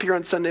jobs up here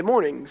on Sunday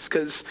mornings,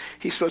 because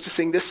he's supposed to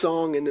sing this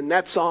song and then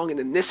that song and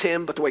then this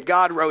hymn, but the way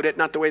God wrote it,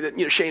 not the way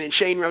that Shane and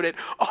Shane wrote it.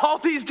 All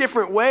these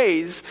different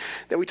ways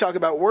that we talk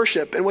about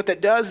worship. And what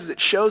that does is it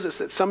shows us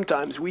that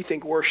sometimes we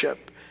think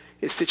worship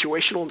is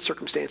situational and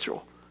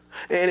circumstantial.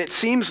 And it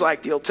seems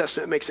like the Old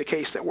Testament makes a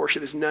case that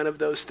worship is none of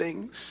those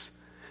things,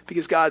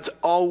 because God's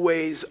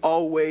always,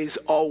 always,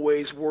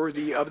 always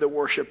worthy of the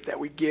worship that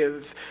we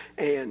give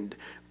and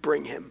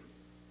bring him.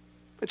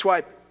 That's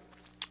why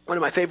one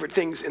of my favorite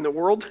things in the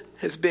world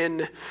has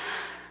been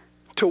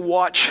to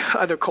watch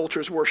other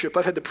cultures worship.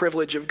 I've had the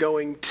privilege of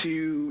going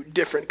to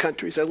different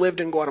countries. I lived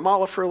in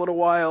Guatemala for a little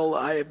while.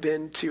 I have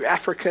been to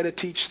Africa to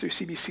teach through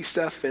CBC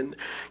stuff, and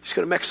just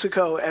go to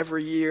Mexico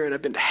every year, and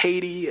I've been to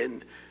Haiti.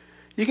 And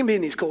you can be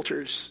in these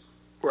cultures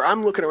where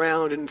I'm looking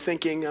around and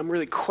thinking, I'm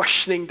really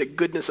questioning the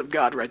goodness of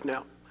God right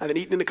now. I haven't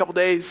eaten in a couple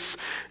days,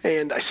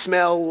 and I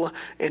smell,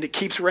 and it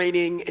keeps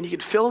raining, and you can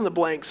fill in the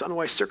blanks on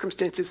why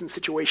circumstances and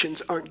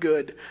situations aren't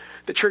good.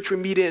 The church we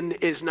meet in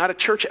is not a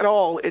church at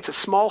all. It's a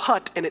small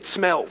hut, and it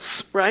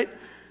smells, right?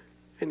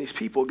 And these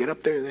people get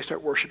up there and they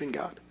start worshiping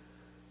God.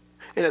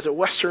 And as a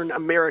Western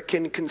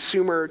American,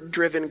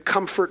 consumer-driven,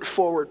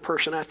 comfort-forward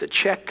person, I have to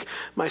check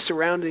my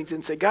surroundings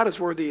and say, God is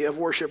worthy of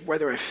worship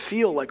whether I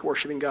feel like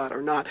worshiping God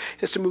or not.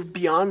 It has to move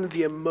beyond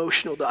the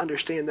emotional to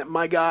understand that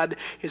my God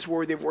is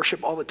worthy of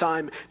worship all the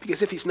time,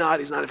 because if he's not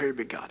a very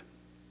big God.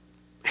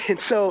 And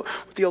so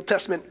what the Old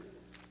Testament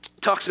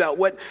talks about,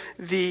 what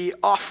the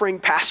offering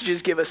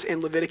passages give us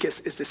in Leviticus,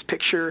 is this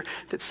picture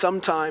that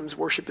sometimes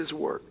worship is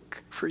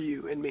work for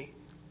you and me,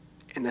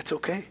 and that's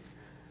okay.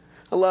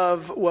 I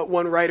love what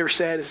one writer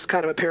said. It's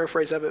kind of a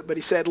paraphrase of it, but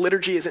he said,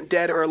 liturgy isn't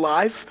dead or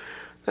alive.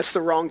 That's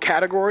the wrong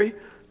category.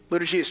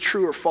 Liturgy is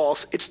true or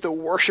false. It's the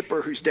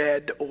worshiper who's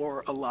dead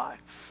or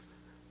alive.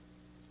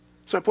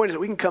 So my point is that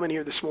we can come in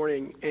here this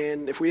morning,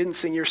 and if we didn't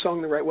sing your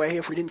song the right way,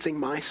 if we didn't sing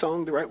my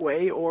song the right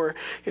way, or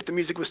if the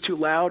music was too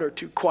loud or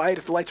too quiet,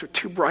 if the lights were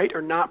too bright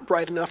or not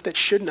bright enough, that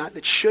should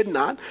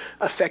not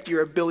affect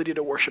your ability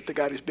to worship the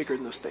God who's bigger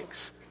than those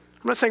things.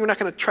 I'm not saying we're not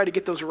going to try to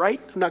get those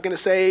right. I'm not going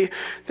to say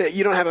that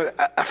you don't have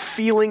a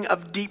feeling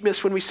of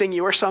deepness when we sing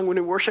your song, when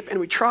we worship, and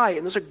we try,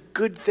 and those are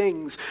good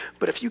things.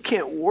 But if you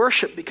can't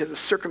worship because the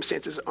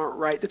circumstances aren't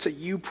right, that's a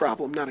you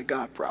problem, not a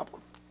God problem.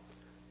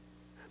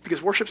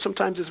 Because worship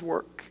sometimes is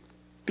work,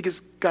 because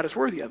God is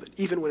worthy of it,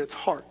 even when it's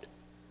hard.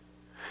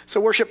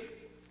 So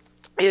worship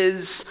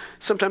is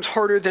sometimes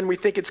harder than we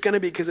think it's going to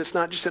be, because it's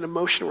not just an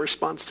emotional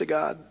response to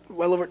God.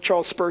 Well, I love what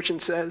Charles Spurgeon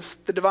says: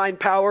 the divine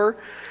power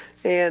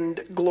and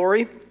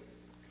glory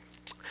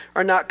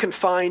are not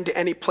confined to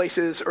any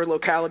places or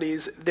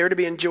localities. They're to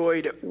be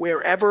enjoyed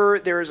wherever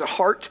there is a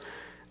heart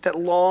that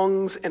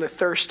longs and a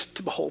thirst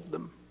to behold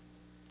them.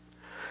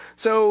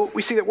 So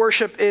we see that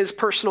worship is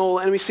personal,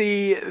 and we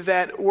see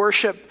that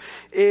worship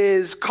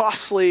is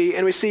costly,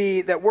 and we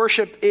see that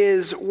worship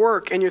is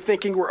work. And you're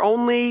thinking, we're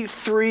only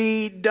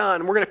 3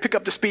 done. We're going to pick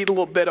up the speed a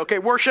little bit, okay?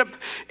 Worship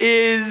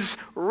is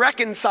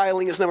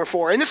reconciling is number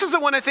 4. And this is the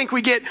one I think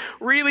we get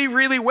really,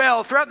 really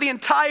well. Throughout the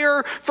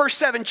entire first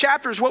 7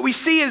 chapters, what we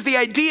see is the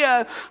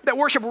idea that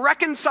worship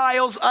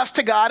reconciles us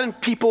to God and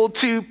people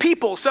to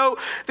people. So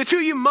the 2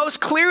 you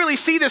most clearly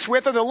see this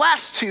with are the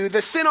last 2,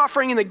 the sin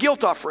offering and the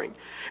guilt offering.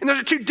 And those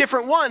are 2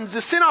 different ones.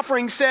 The sin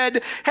offering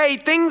said, hey,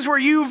 things where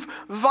you've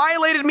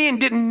violated me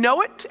and didn't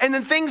know it, and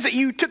then things that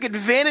you took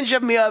advantage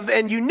of me of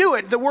and you knew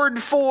it. The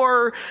word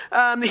for,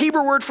 the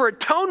Hebrew word for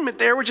atonement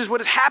there, which is what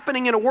is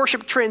happening in a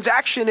worship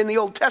transaction in the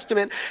Old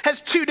Testament,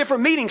 has 2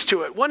 different meanings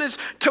to it. One is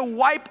to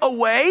wipe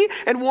away,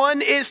 and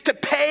one is to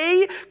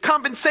pay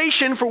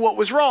compensation for what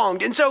was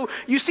wronged. And so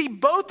you see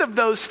both of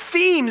those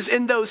themes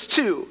in those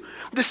 2.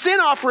 The sin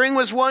offering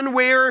was one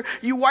where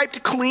you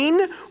wiped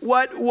clean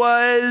what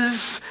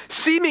was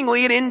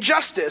seemingly an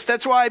injustice.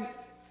 That's why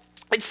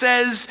it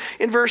says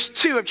in verse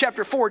 2 of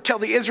chapter 4, tell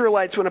the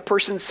Israelites when a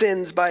person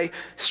sins by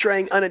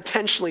straying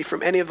unintentionally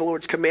from any of the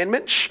Lord's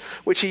commandments,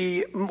 which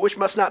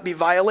must not be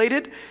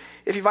violated.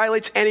 If he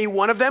violates any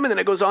one of them, and then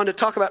it goes on to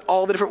talk about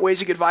all the different ways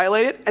he could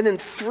violate it. And then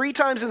 3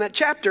 times in that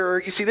chapter,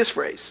 you see this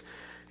phrase: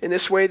 in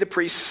this way, the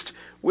priest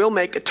will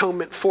make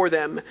atonement for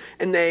them,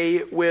 and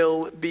they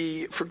will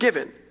be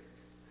forgiven.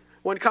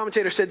 One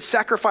commentator said,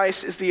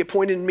 sacrifice is the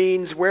appointed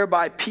means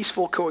whereby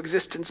peaceful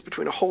coexistence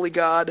between a holy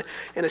God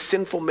and a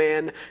sinful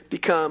man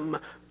become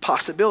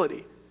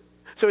possibility.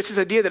 So it's this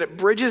idea that it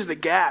bridges the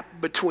gap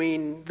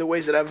between the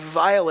ways that I've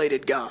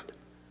violated God.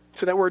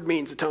 So that word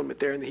means atonement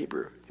there in the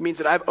Hebrew. It means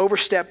that I've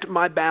overstepped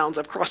my bounds,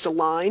 I've crossed a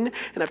line,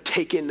 and I've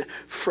taken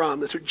from.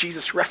 That's what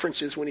Jesus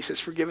references when he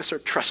says, forgive us our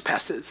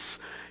trespasses,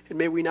 and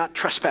may we not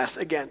trespass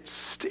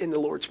against, in the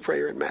Lord's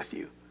Prayer in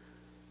Matthew.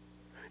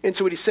 And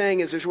so what he's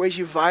saying is there's ways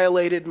you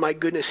violated my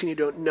goodness and you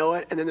don't know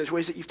it, and then there's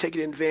ways that you've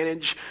taken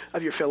advantage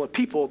of your fellow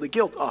people, the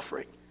guilt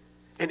offering.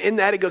 And in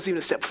that, it goes even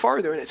a step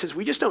farther, and it says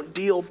we just don't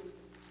deal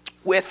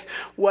with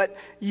what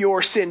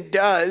your sin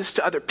does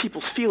to other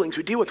people's feelings.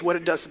 We deal with what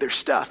it does to their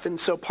stuff. And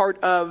so part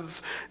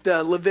of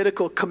the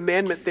Levitical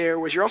commandment there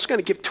was you're also going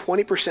to give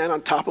 20%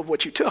 on top of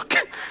what you took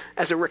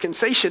as a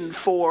reconciliation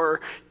for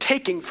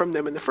taking from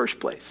them in the first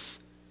place.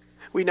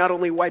 We not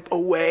only wipe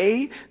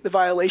away the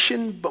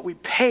violation, but we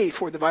pay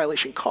for the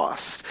violation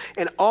costs.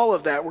 And all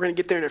of that, we're going to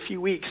get there in a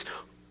few weeks,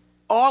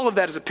 all of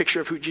that is a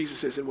picture of who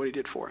Jesus is and what he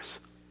did for us.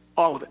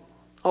 All of it.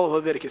 All of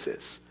Leviticus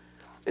is.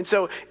 And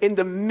so in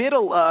the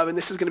middle of, and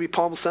this is going to be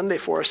Palm Sunday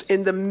for us,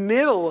 in the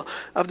middle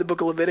of the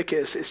book of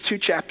Leviticus is 2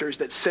 chapters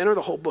that center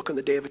the whole book on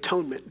the Day of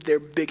Atonement, their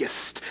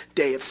biggest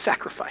day of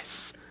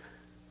sacrifice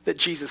that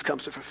Jesus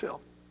comes to fulfill.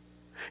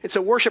 And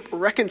so worship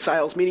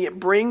reconciles, meaning it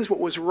brings what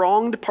was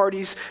wronged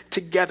parties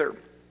together.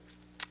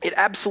 It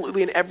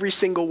absolutely in every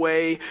single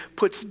way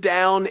puts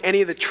down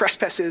any of the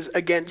trespasses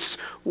against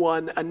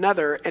one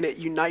another, and it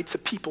unites a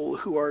people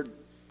who are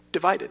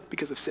divided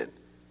because of sin.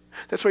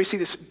 That's why you see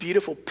this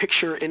beautiful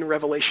picture in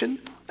Revelation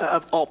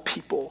of all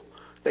people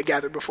that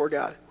gathered before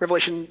God.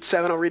 Revelation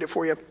 7, I'll read it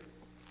for you.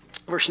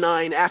 Verse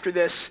 9, after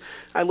this,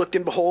 I looked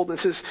and behold, and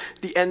this is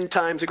the end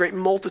times, a great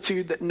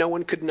multitude that no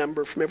one could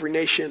number from every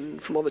nation,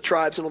 from all the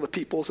tribes and all the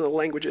peoples and the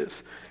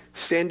languages,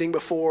 standing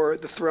before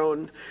the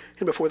throne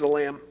and before the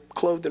Lamb,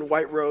 clothed in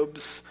white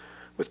robes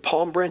with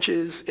palm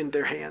branches in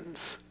their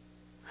hands.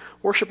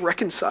 Worship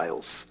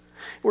reconciles.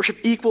 Worship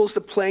equals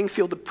the playing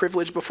field of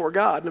privilege before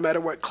God, no matter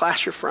what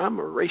class you're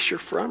from or race you're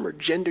from or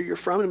gender you're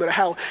from, no matter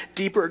how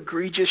deep or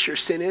egregious your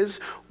sin is.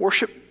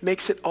 Worship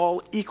makes it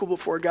all equal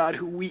before God,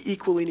 who we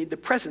equally need the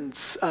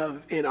presence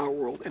of in our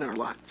world, in our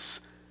lives.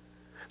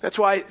 That's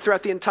why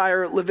throughout the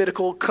entire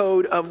Levitical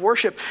code of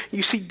worship,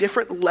 you see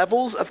different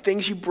levels of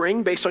things you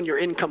bring based on your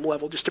income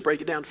level, just to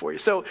break it down for you.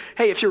 So,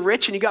 hey, if you're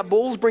rich and you got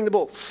bulls, bring the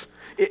bulls.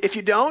 If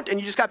you don't and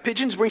you just got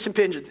pigeons, bring some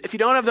pigeons. If you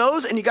don't have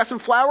those and you got some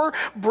flour,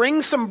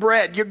 bring some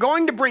bread. You're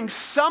going to bring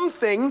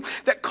something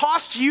that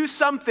costs you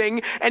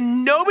something,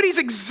 and nobody's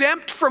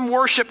exempt from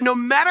worship, no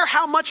matter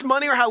how much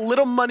money or how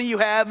little money you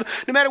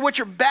have, no matter what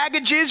your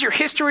baggage is, your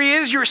history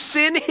is, your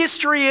sin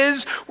history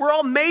is. We're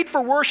all made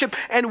for worship,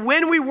 and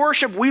when we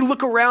worship, we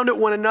look around at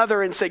one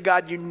another and say,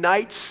 God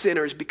unites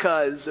sinners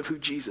because of who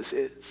Jesus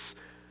is.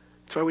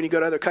 That's why when you go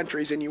to other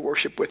countries and you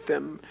worship with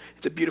them,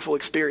 it's a beautiful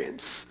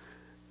experience.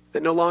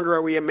 That no longer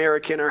are we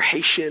American or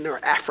Haitian or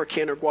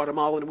African or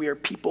Guatemalan. We are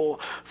people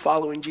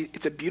following Jesus.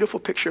 It's a beautiful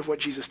picture of what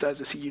Jesus does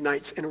as he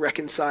unites and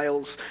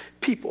reconciles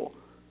people.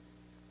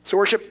 So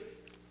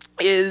worship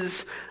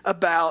is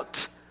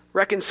about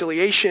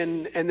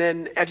reconciliation. And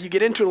then as you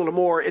get into it a little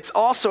more, it's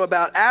also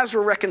about, as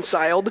we're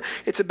reconciled,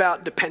 it's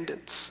about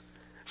dependence.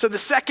 So the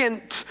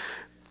second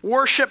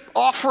worship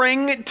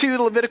offering to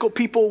the Levitical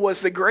people was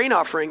the grain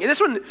offering. And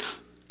this one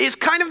is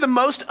kind of the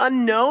most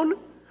unknown.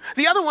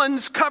 The other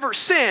ones cover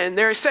sin.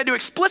 They're said to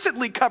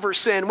explicitly cover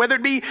sin, whether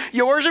it be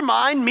yours or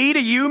mine, me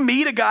to you,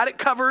 me to God. It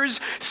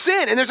covers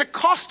sin, and there's a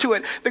cost to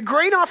it. The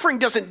grain offering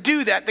doesn't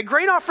do that. The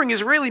grain offering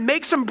is really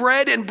make some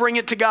bread and bring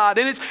it to God,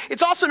 and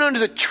it's also known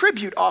as a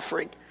tribute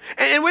offering.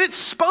 And what it's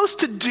supposed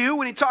to do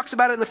when he talks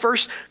about it in the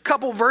first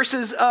couple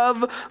verses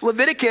of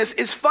Leviticus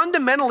is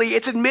fundamentally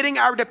it's admitting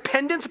our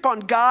dependence upon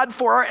God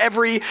for our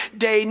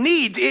everyday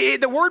needs.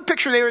 The word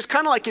picture there is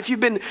kind of like if you've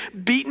been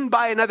beaten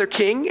by another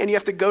king and you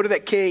have to go to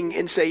that king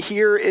and say,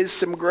 here is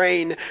some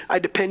grain. I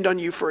depend on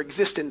you for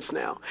existence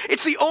now.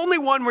 It's the only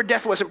one where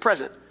death wasn't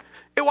present.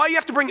 And why you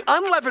have to bring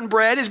unleavened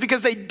bread is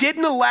because they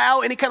didn't allow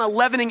any kind of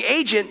leavening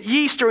agent,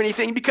 yeast or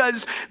anything,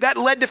 because that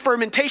led to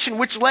fermentation,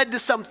 which led to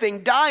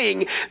something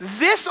dying.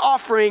 This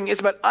offering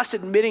is about us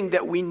admitting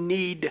that we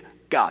need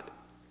God.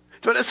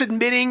 It's about us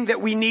admitting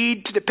that we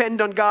need to depend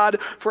on God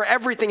for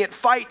everything. It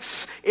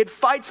fights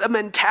a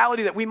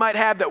mentality that we might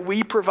have that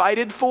we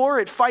provided for.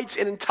 It fights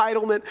an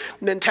entitlement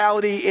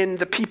mentality in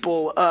the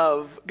people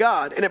of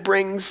God, and it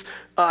brings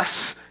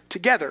us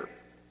together.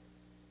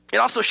 It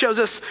also shows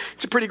us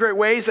in pretty great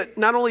ways that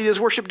not only does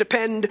worship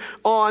depend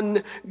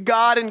on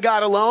God and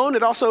God alone,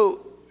 it also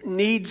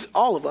needs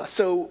all of us.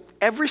 So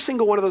every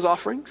single one of those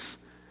offerings,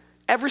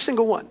 every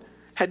single one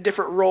had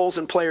different roles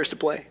and players to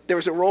play. There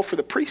was a role for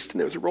the priest, and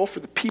there was a role for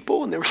the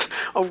people, and there was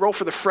a role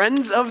for the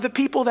friends of the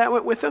people that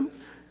went with them.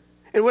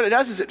 And what it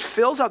does is it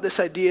fills out this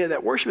idea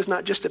that worship is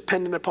not just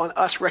dependent upon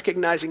us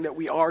recognizing that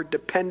we are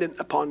dependent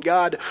upon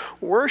God.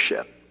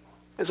 Worship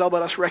is all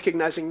about us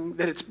recognizing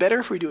that it's better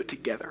if we do it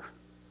together.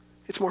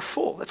 It's more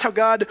full. That's how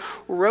God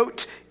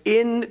wrote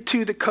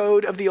into the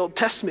code of the Old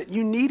Testament.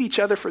 You need each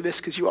other for this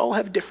because you all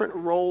have different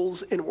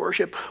roles in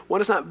worship.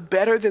 One is not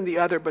better than the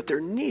other, but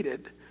they're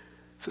needed.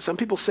 So some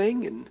people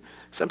sing and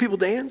some people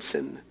dance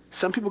and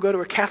some people go to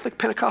a Catholic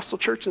Pentecostal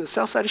church in the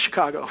south side of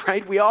Chicago,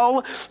 right? We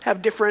all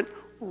have different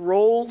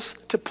roles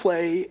to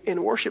play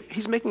in worship.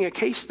 He's making a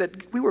case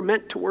that we were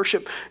meant to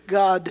worship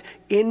God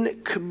in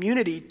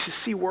community, to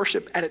see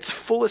worship at its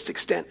fullest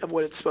extent of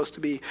what it's supposed to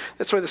be.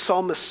 That's why the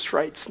psalmist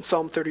writes in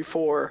Psalm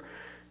 34,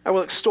 I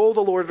will extol the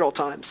Lord at all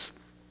times.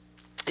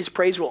 His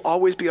praise will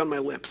always be on my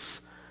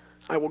lips.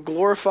 I will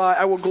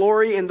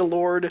glory in the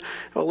Lord.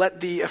 I will let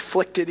the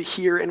afflicted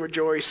hear and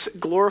rejoice.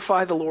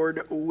 Glorify the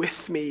Lord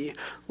with me.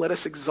 Let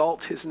us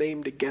exalt his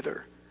name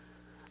together.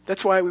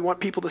 That's why we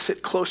want people to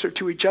sit closer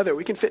to each other.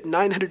 We can fit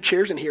 900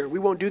 chairs in here. We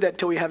won't do that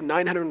until we have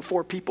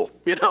 904 people,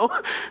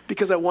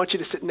 because I want you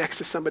to sit next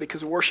to somebody,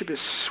 because worship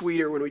is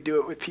sweeter when we do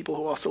it with people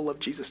who also love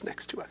Jesus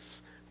next to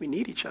us. We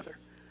need each other.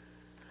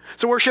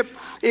 So worship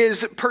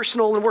is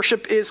personal, and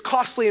worship is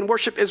costly, and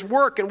worship is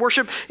work, and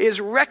worship is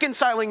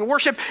reconciling, and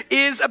worship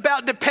is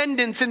about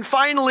dependence, and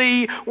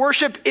finally,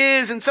 worship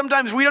is, and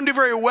sometimes we don't do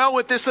very well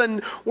with this,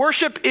 and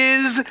worship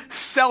is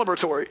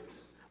celebratory.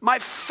 My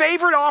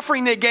favorite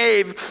offering they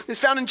gave is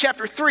found in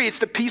chapter 3. It's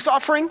the peace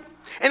offering,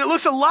 and it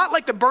looks a lot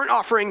like the burnt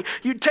offering.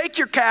 You'd take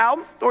your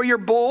cow, or your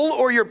bull,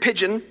 or your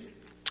pigeon,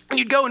 and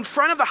you'd go in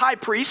front of the high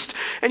priest,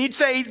 and you'd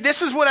say,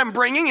 this is what I'm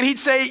bringing. And he'd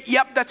say,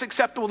 yep, that's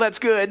acceptable, that's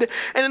good.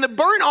 And in the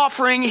burnt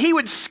offering, he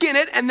would skin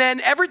it, and then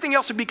everything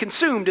else would be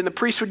consumed. And the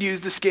priest would use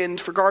the skin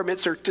for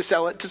garments or to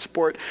sell it to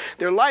support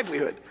their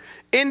livelihood.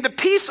 In the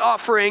peace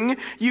offering,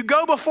 you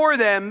go before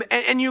them,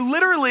 and you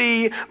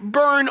literally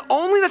burn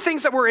only the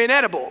things that were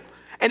inedible.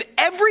 And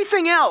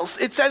everything else,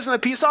 it says in the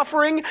peace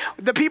offering,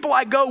 the people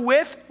I go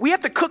with, we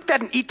have to cook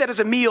that and eat that as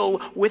a meal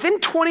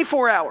within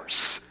 24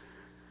 hours.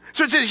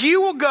 So it says,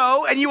 you will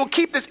go and you will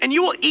keep this and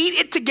you will eat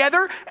it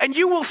together and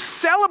you will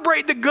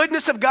celebrate the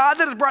goodness of God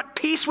that has brought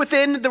peace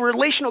within the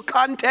relational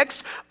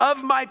context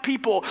of my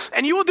people.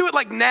 And you will do it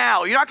like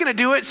now. You're not going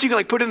to do it so you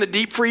can put it in the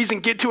deep freeze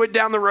and get to it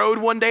down the road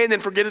one day and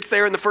then forget it's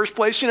there in the first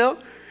place,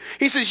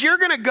 He says, you're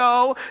going to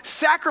go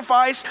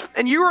sacrifice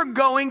and you are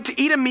going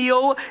to eat a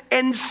meal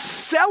and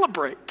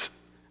celebrate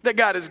that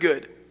God is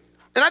good.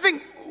 And I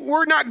think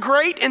we're not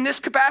great in this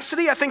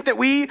capacity. I think that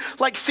we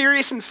like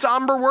serious and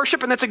somber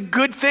worship, and that's a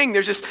good thing.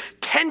 There's this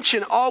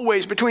tension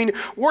always between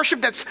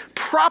worship that's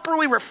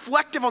properly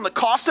reflective on the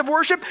cost of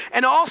worship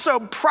and also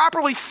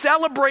properly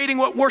celebrating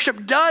what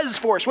worship does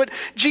for us, what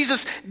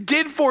Jesus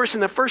did for us in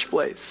the first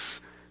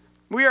place.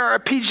 We are a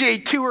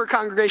PGA Tour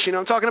congregation, you know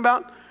what I'm talking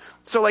about?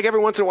 So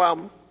every once in a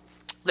while,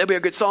 there'll be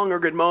a good song or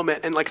a good moment,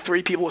 and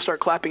 3 people will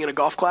start clapping in a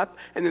golf clap,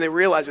 and then they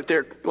realize that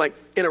they're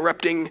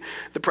interrupting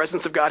the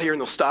presence of God here,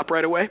 and they'll stop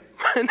right away.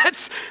 And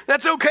that's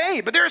okay.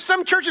 But there are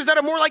some churches that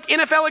are more like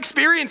NFL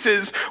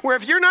experiences, where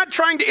if you're not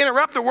trying to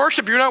interrupt the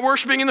worship, you're not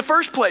worshiping in the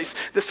first place.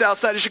 The South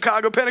Side of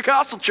Chicago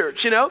Pentecostal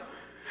Church,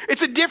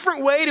 It's a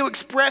different way to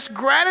express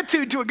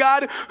gratitude to a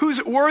God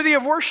who's worthy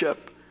of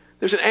worship.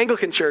 There's an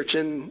Anglican church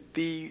in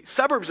the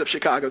suburbs of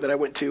Chicago that I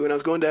went to, and I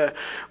was going to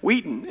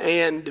Wheaton,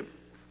 and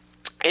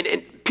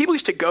people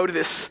used to go to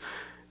this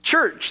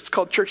church, it's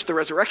called Church of the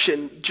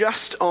Resurrection,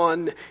 just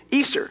on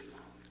Easter,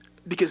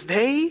 because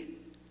they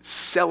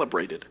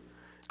celebrated.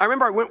 I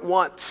remember I went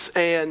once,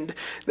 and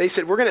they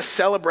said, we're going to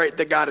celebrate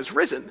that God has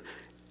risen.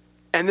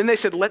 And then they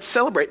said, let's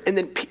celebrate. And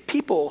then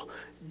people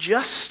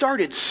just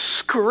started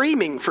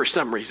screaming for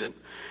some reason.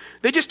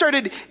 They just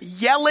started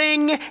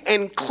yelling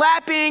and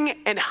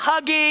clapping and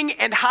hugging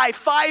and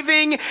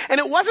high-fiving. And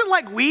it wasn't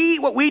like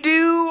what we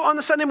do on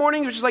the Sunday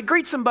mornings, which is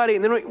greet somebody.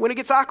 And then when it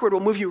gets awkward,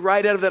 we'll move you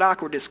right out of that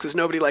awkwardness because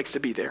nobody likes to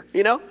be there,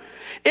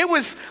 It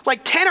was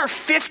 10 or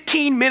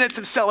 15 minutes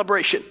of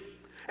celebration.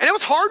 And it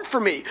was hard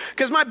for me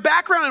because my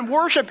background in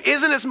worship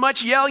isn't as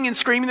much yelling and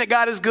screaming that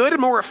God is good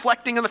and more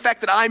reflecting on the fact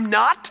that I'm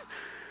not.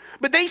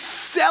 But they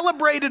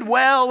celebrated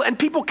well, and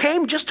people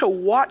came just to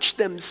watch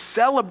them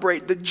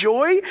celebrate the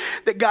joy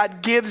that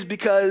God gives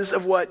because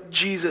of what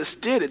Jesus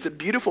did. It's a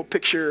beautiful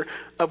picture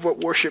of what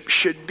worship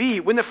should be.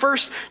 When the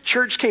first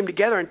church came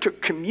together and took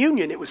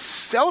communion, it was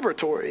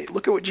celebratory.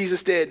 Look at what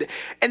Jesus did.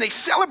 And they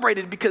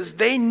celebrated because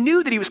they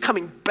knew that he was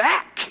coming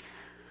back.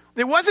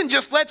 It wasn't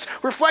just let's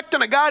reflect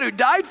on a God who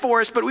died for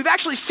us, but we've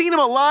actually seen him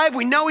alive.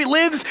 We know he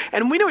lives,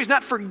 and we know he's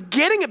not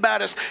forgetting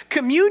about us.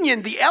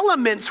 Communion, the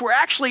elements were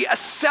actually a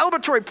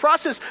celebratory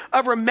process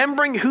of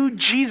remembering who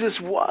Jesus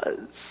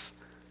was.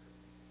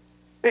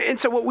 And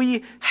so what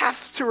we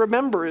have to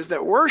remember is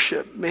that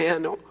worship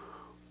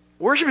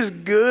is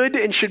good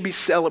and should be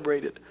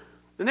celebrated.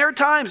 And there are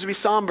times to be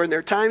somber, and there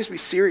are times to be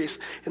serious,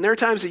 and there are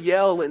times to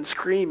yell and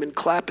scream and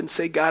clap and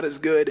say God is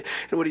good.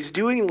 And what he's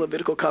doing in the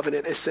Levitical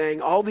covenant is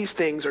saying all these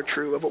things are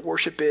true of what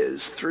worship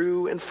is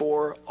through and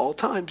for all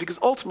times. Because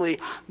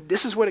ultimately,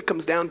 this is what it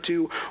comes down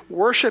to.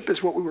 Worship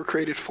is what we were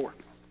created for.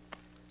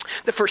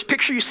 The first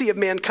picture you see of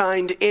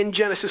mankind in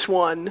Genesis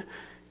 1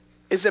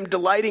 is them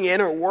delighting in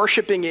or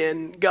worshiping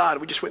in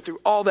God. We just went through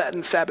all that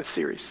in the Sabbath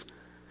series.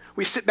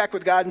 We sit back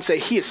with God and say,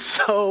 he is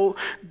so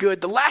good.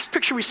 The last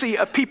picture we see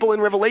of people in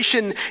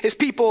Revelation is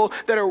people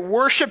that are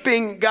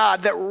worshiping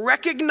God, that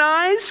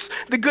recognize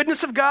the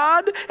goodness of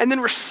God and then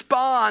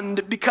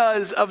respond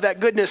because of that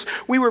goodness.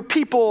 We were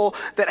people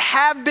that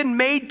have been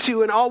made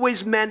to and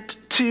always meant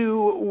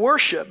to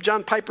worship.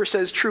 John Piper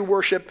says true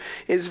worship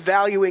is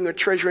valuing or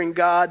treasuring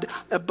God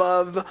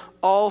above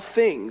all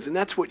things. And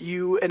that's what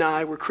you and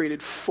I were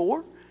created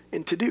for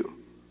and to do.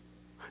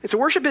 And so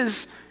worship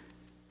is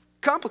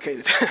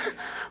complicated.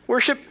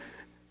 Worship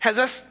has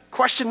us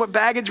question what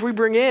baggage we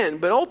bring in,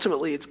 but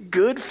ultimately it's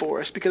good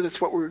for us because it's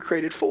what we were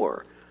created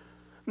for.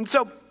 And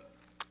so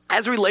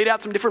As we laid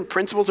out some different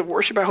principles of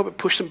worship, I hope it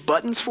pushed some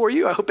buttons for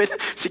you. I hope it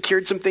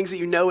secured some things that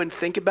you know and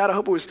think about. I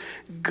hope it was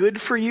good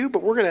for you.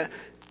 But we're going to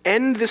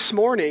end this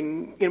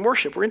morning in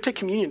worship. We're going to take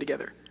communion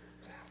together.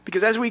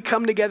 Because as we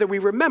come together, we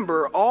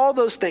remember all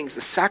those things,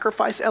 the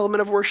sacrifice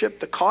element of worship,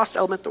 the cost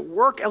element, the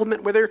work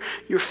element, whether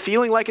you're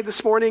feeling like it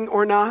this morning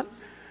or not.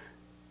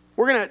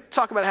 We're going to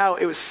talk about how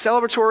it was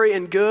celebratory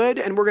and good,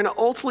 and we're going to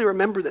ultimately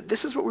remember that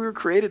this is what we were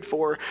created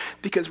for,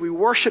 because we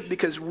worship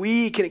because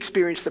we can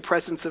experience the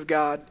presence of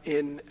God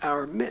in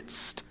our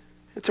midst.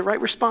 It's a right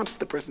response to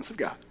the presence of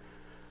God.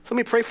 So let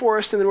me pray for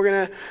us, and then we're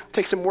going to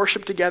take some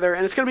worship together.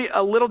 And it's going to be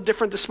a little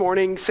different this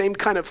morning, same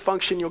kind of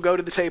function. You'll go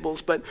to the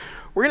tables, but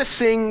we're going to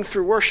sing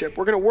through worship.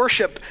 We're going to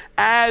worship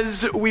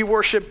as we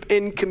worship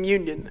in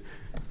communion,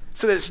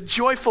 so that it's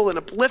joyful and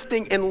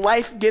uplifting and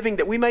life-giving,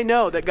 that we may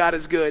know that God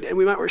is good and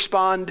we might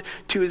respond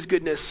to his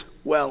goodness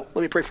well.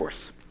 Let me pray for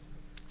us.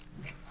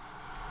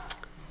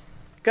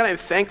 God, I am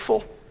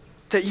thankful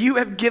that you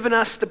have given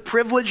us the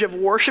privilege of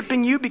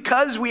worshiping you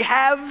because we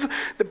have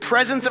the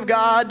presence of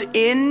God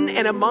in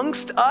and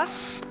amongst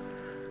us.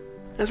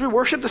 As we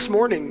worship this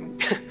morning,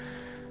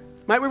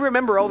 might we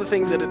remember all the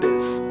things that it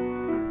is.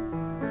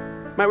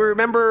 Might we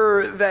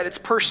remember that it's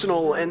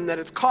personal and that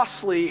it's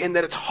costly and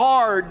that it's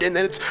hard and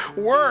that it's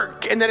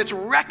work and that it's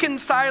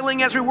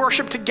reconciling as we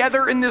worship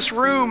together in this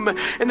room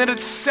and that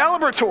it's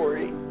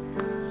celebratory.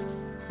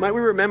 Might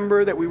we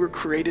remember that we were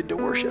created to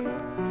worship.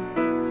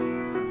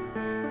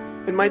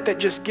 And might that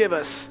just give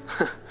us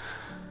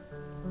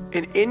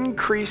an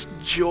increased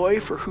joy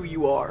for who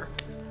you are,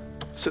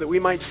 so that we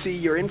might see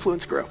your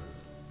influence grow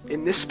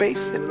in this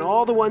space and in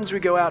all the ones we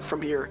go out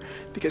from here,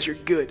 because you're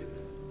good.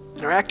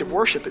 And our act of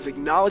worship is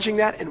acknowledging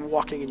that and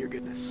walking in your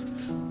goodness.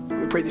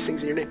 We pray these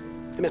things in your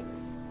name. Amen.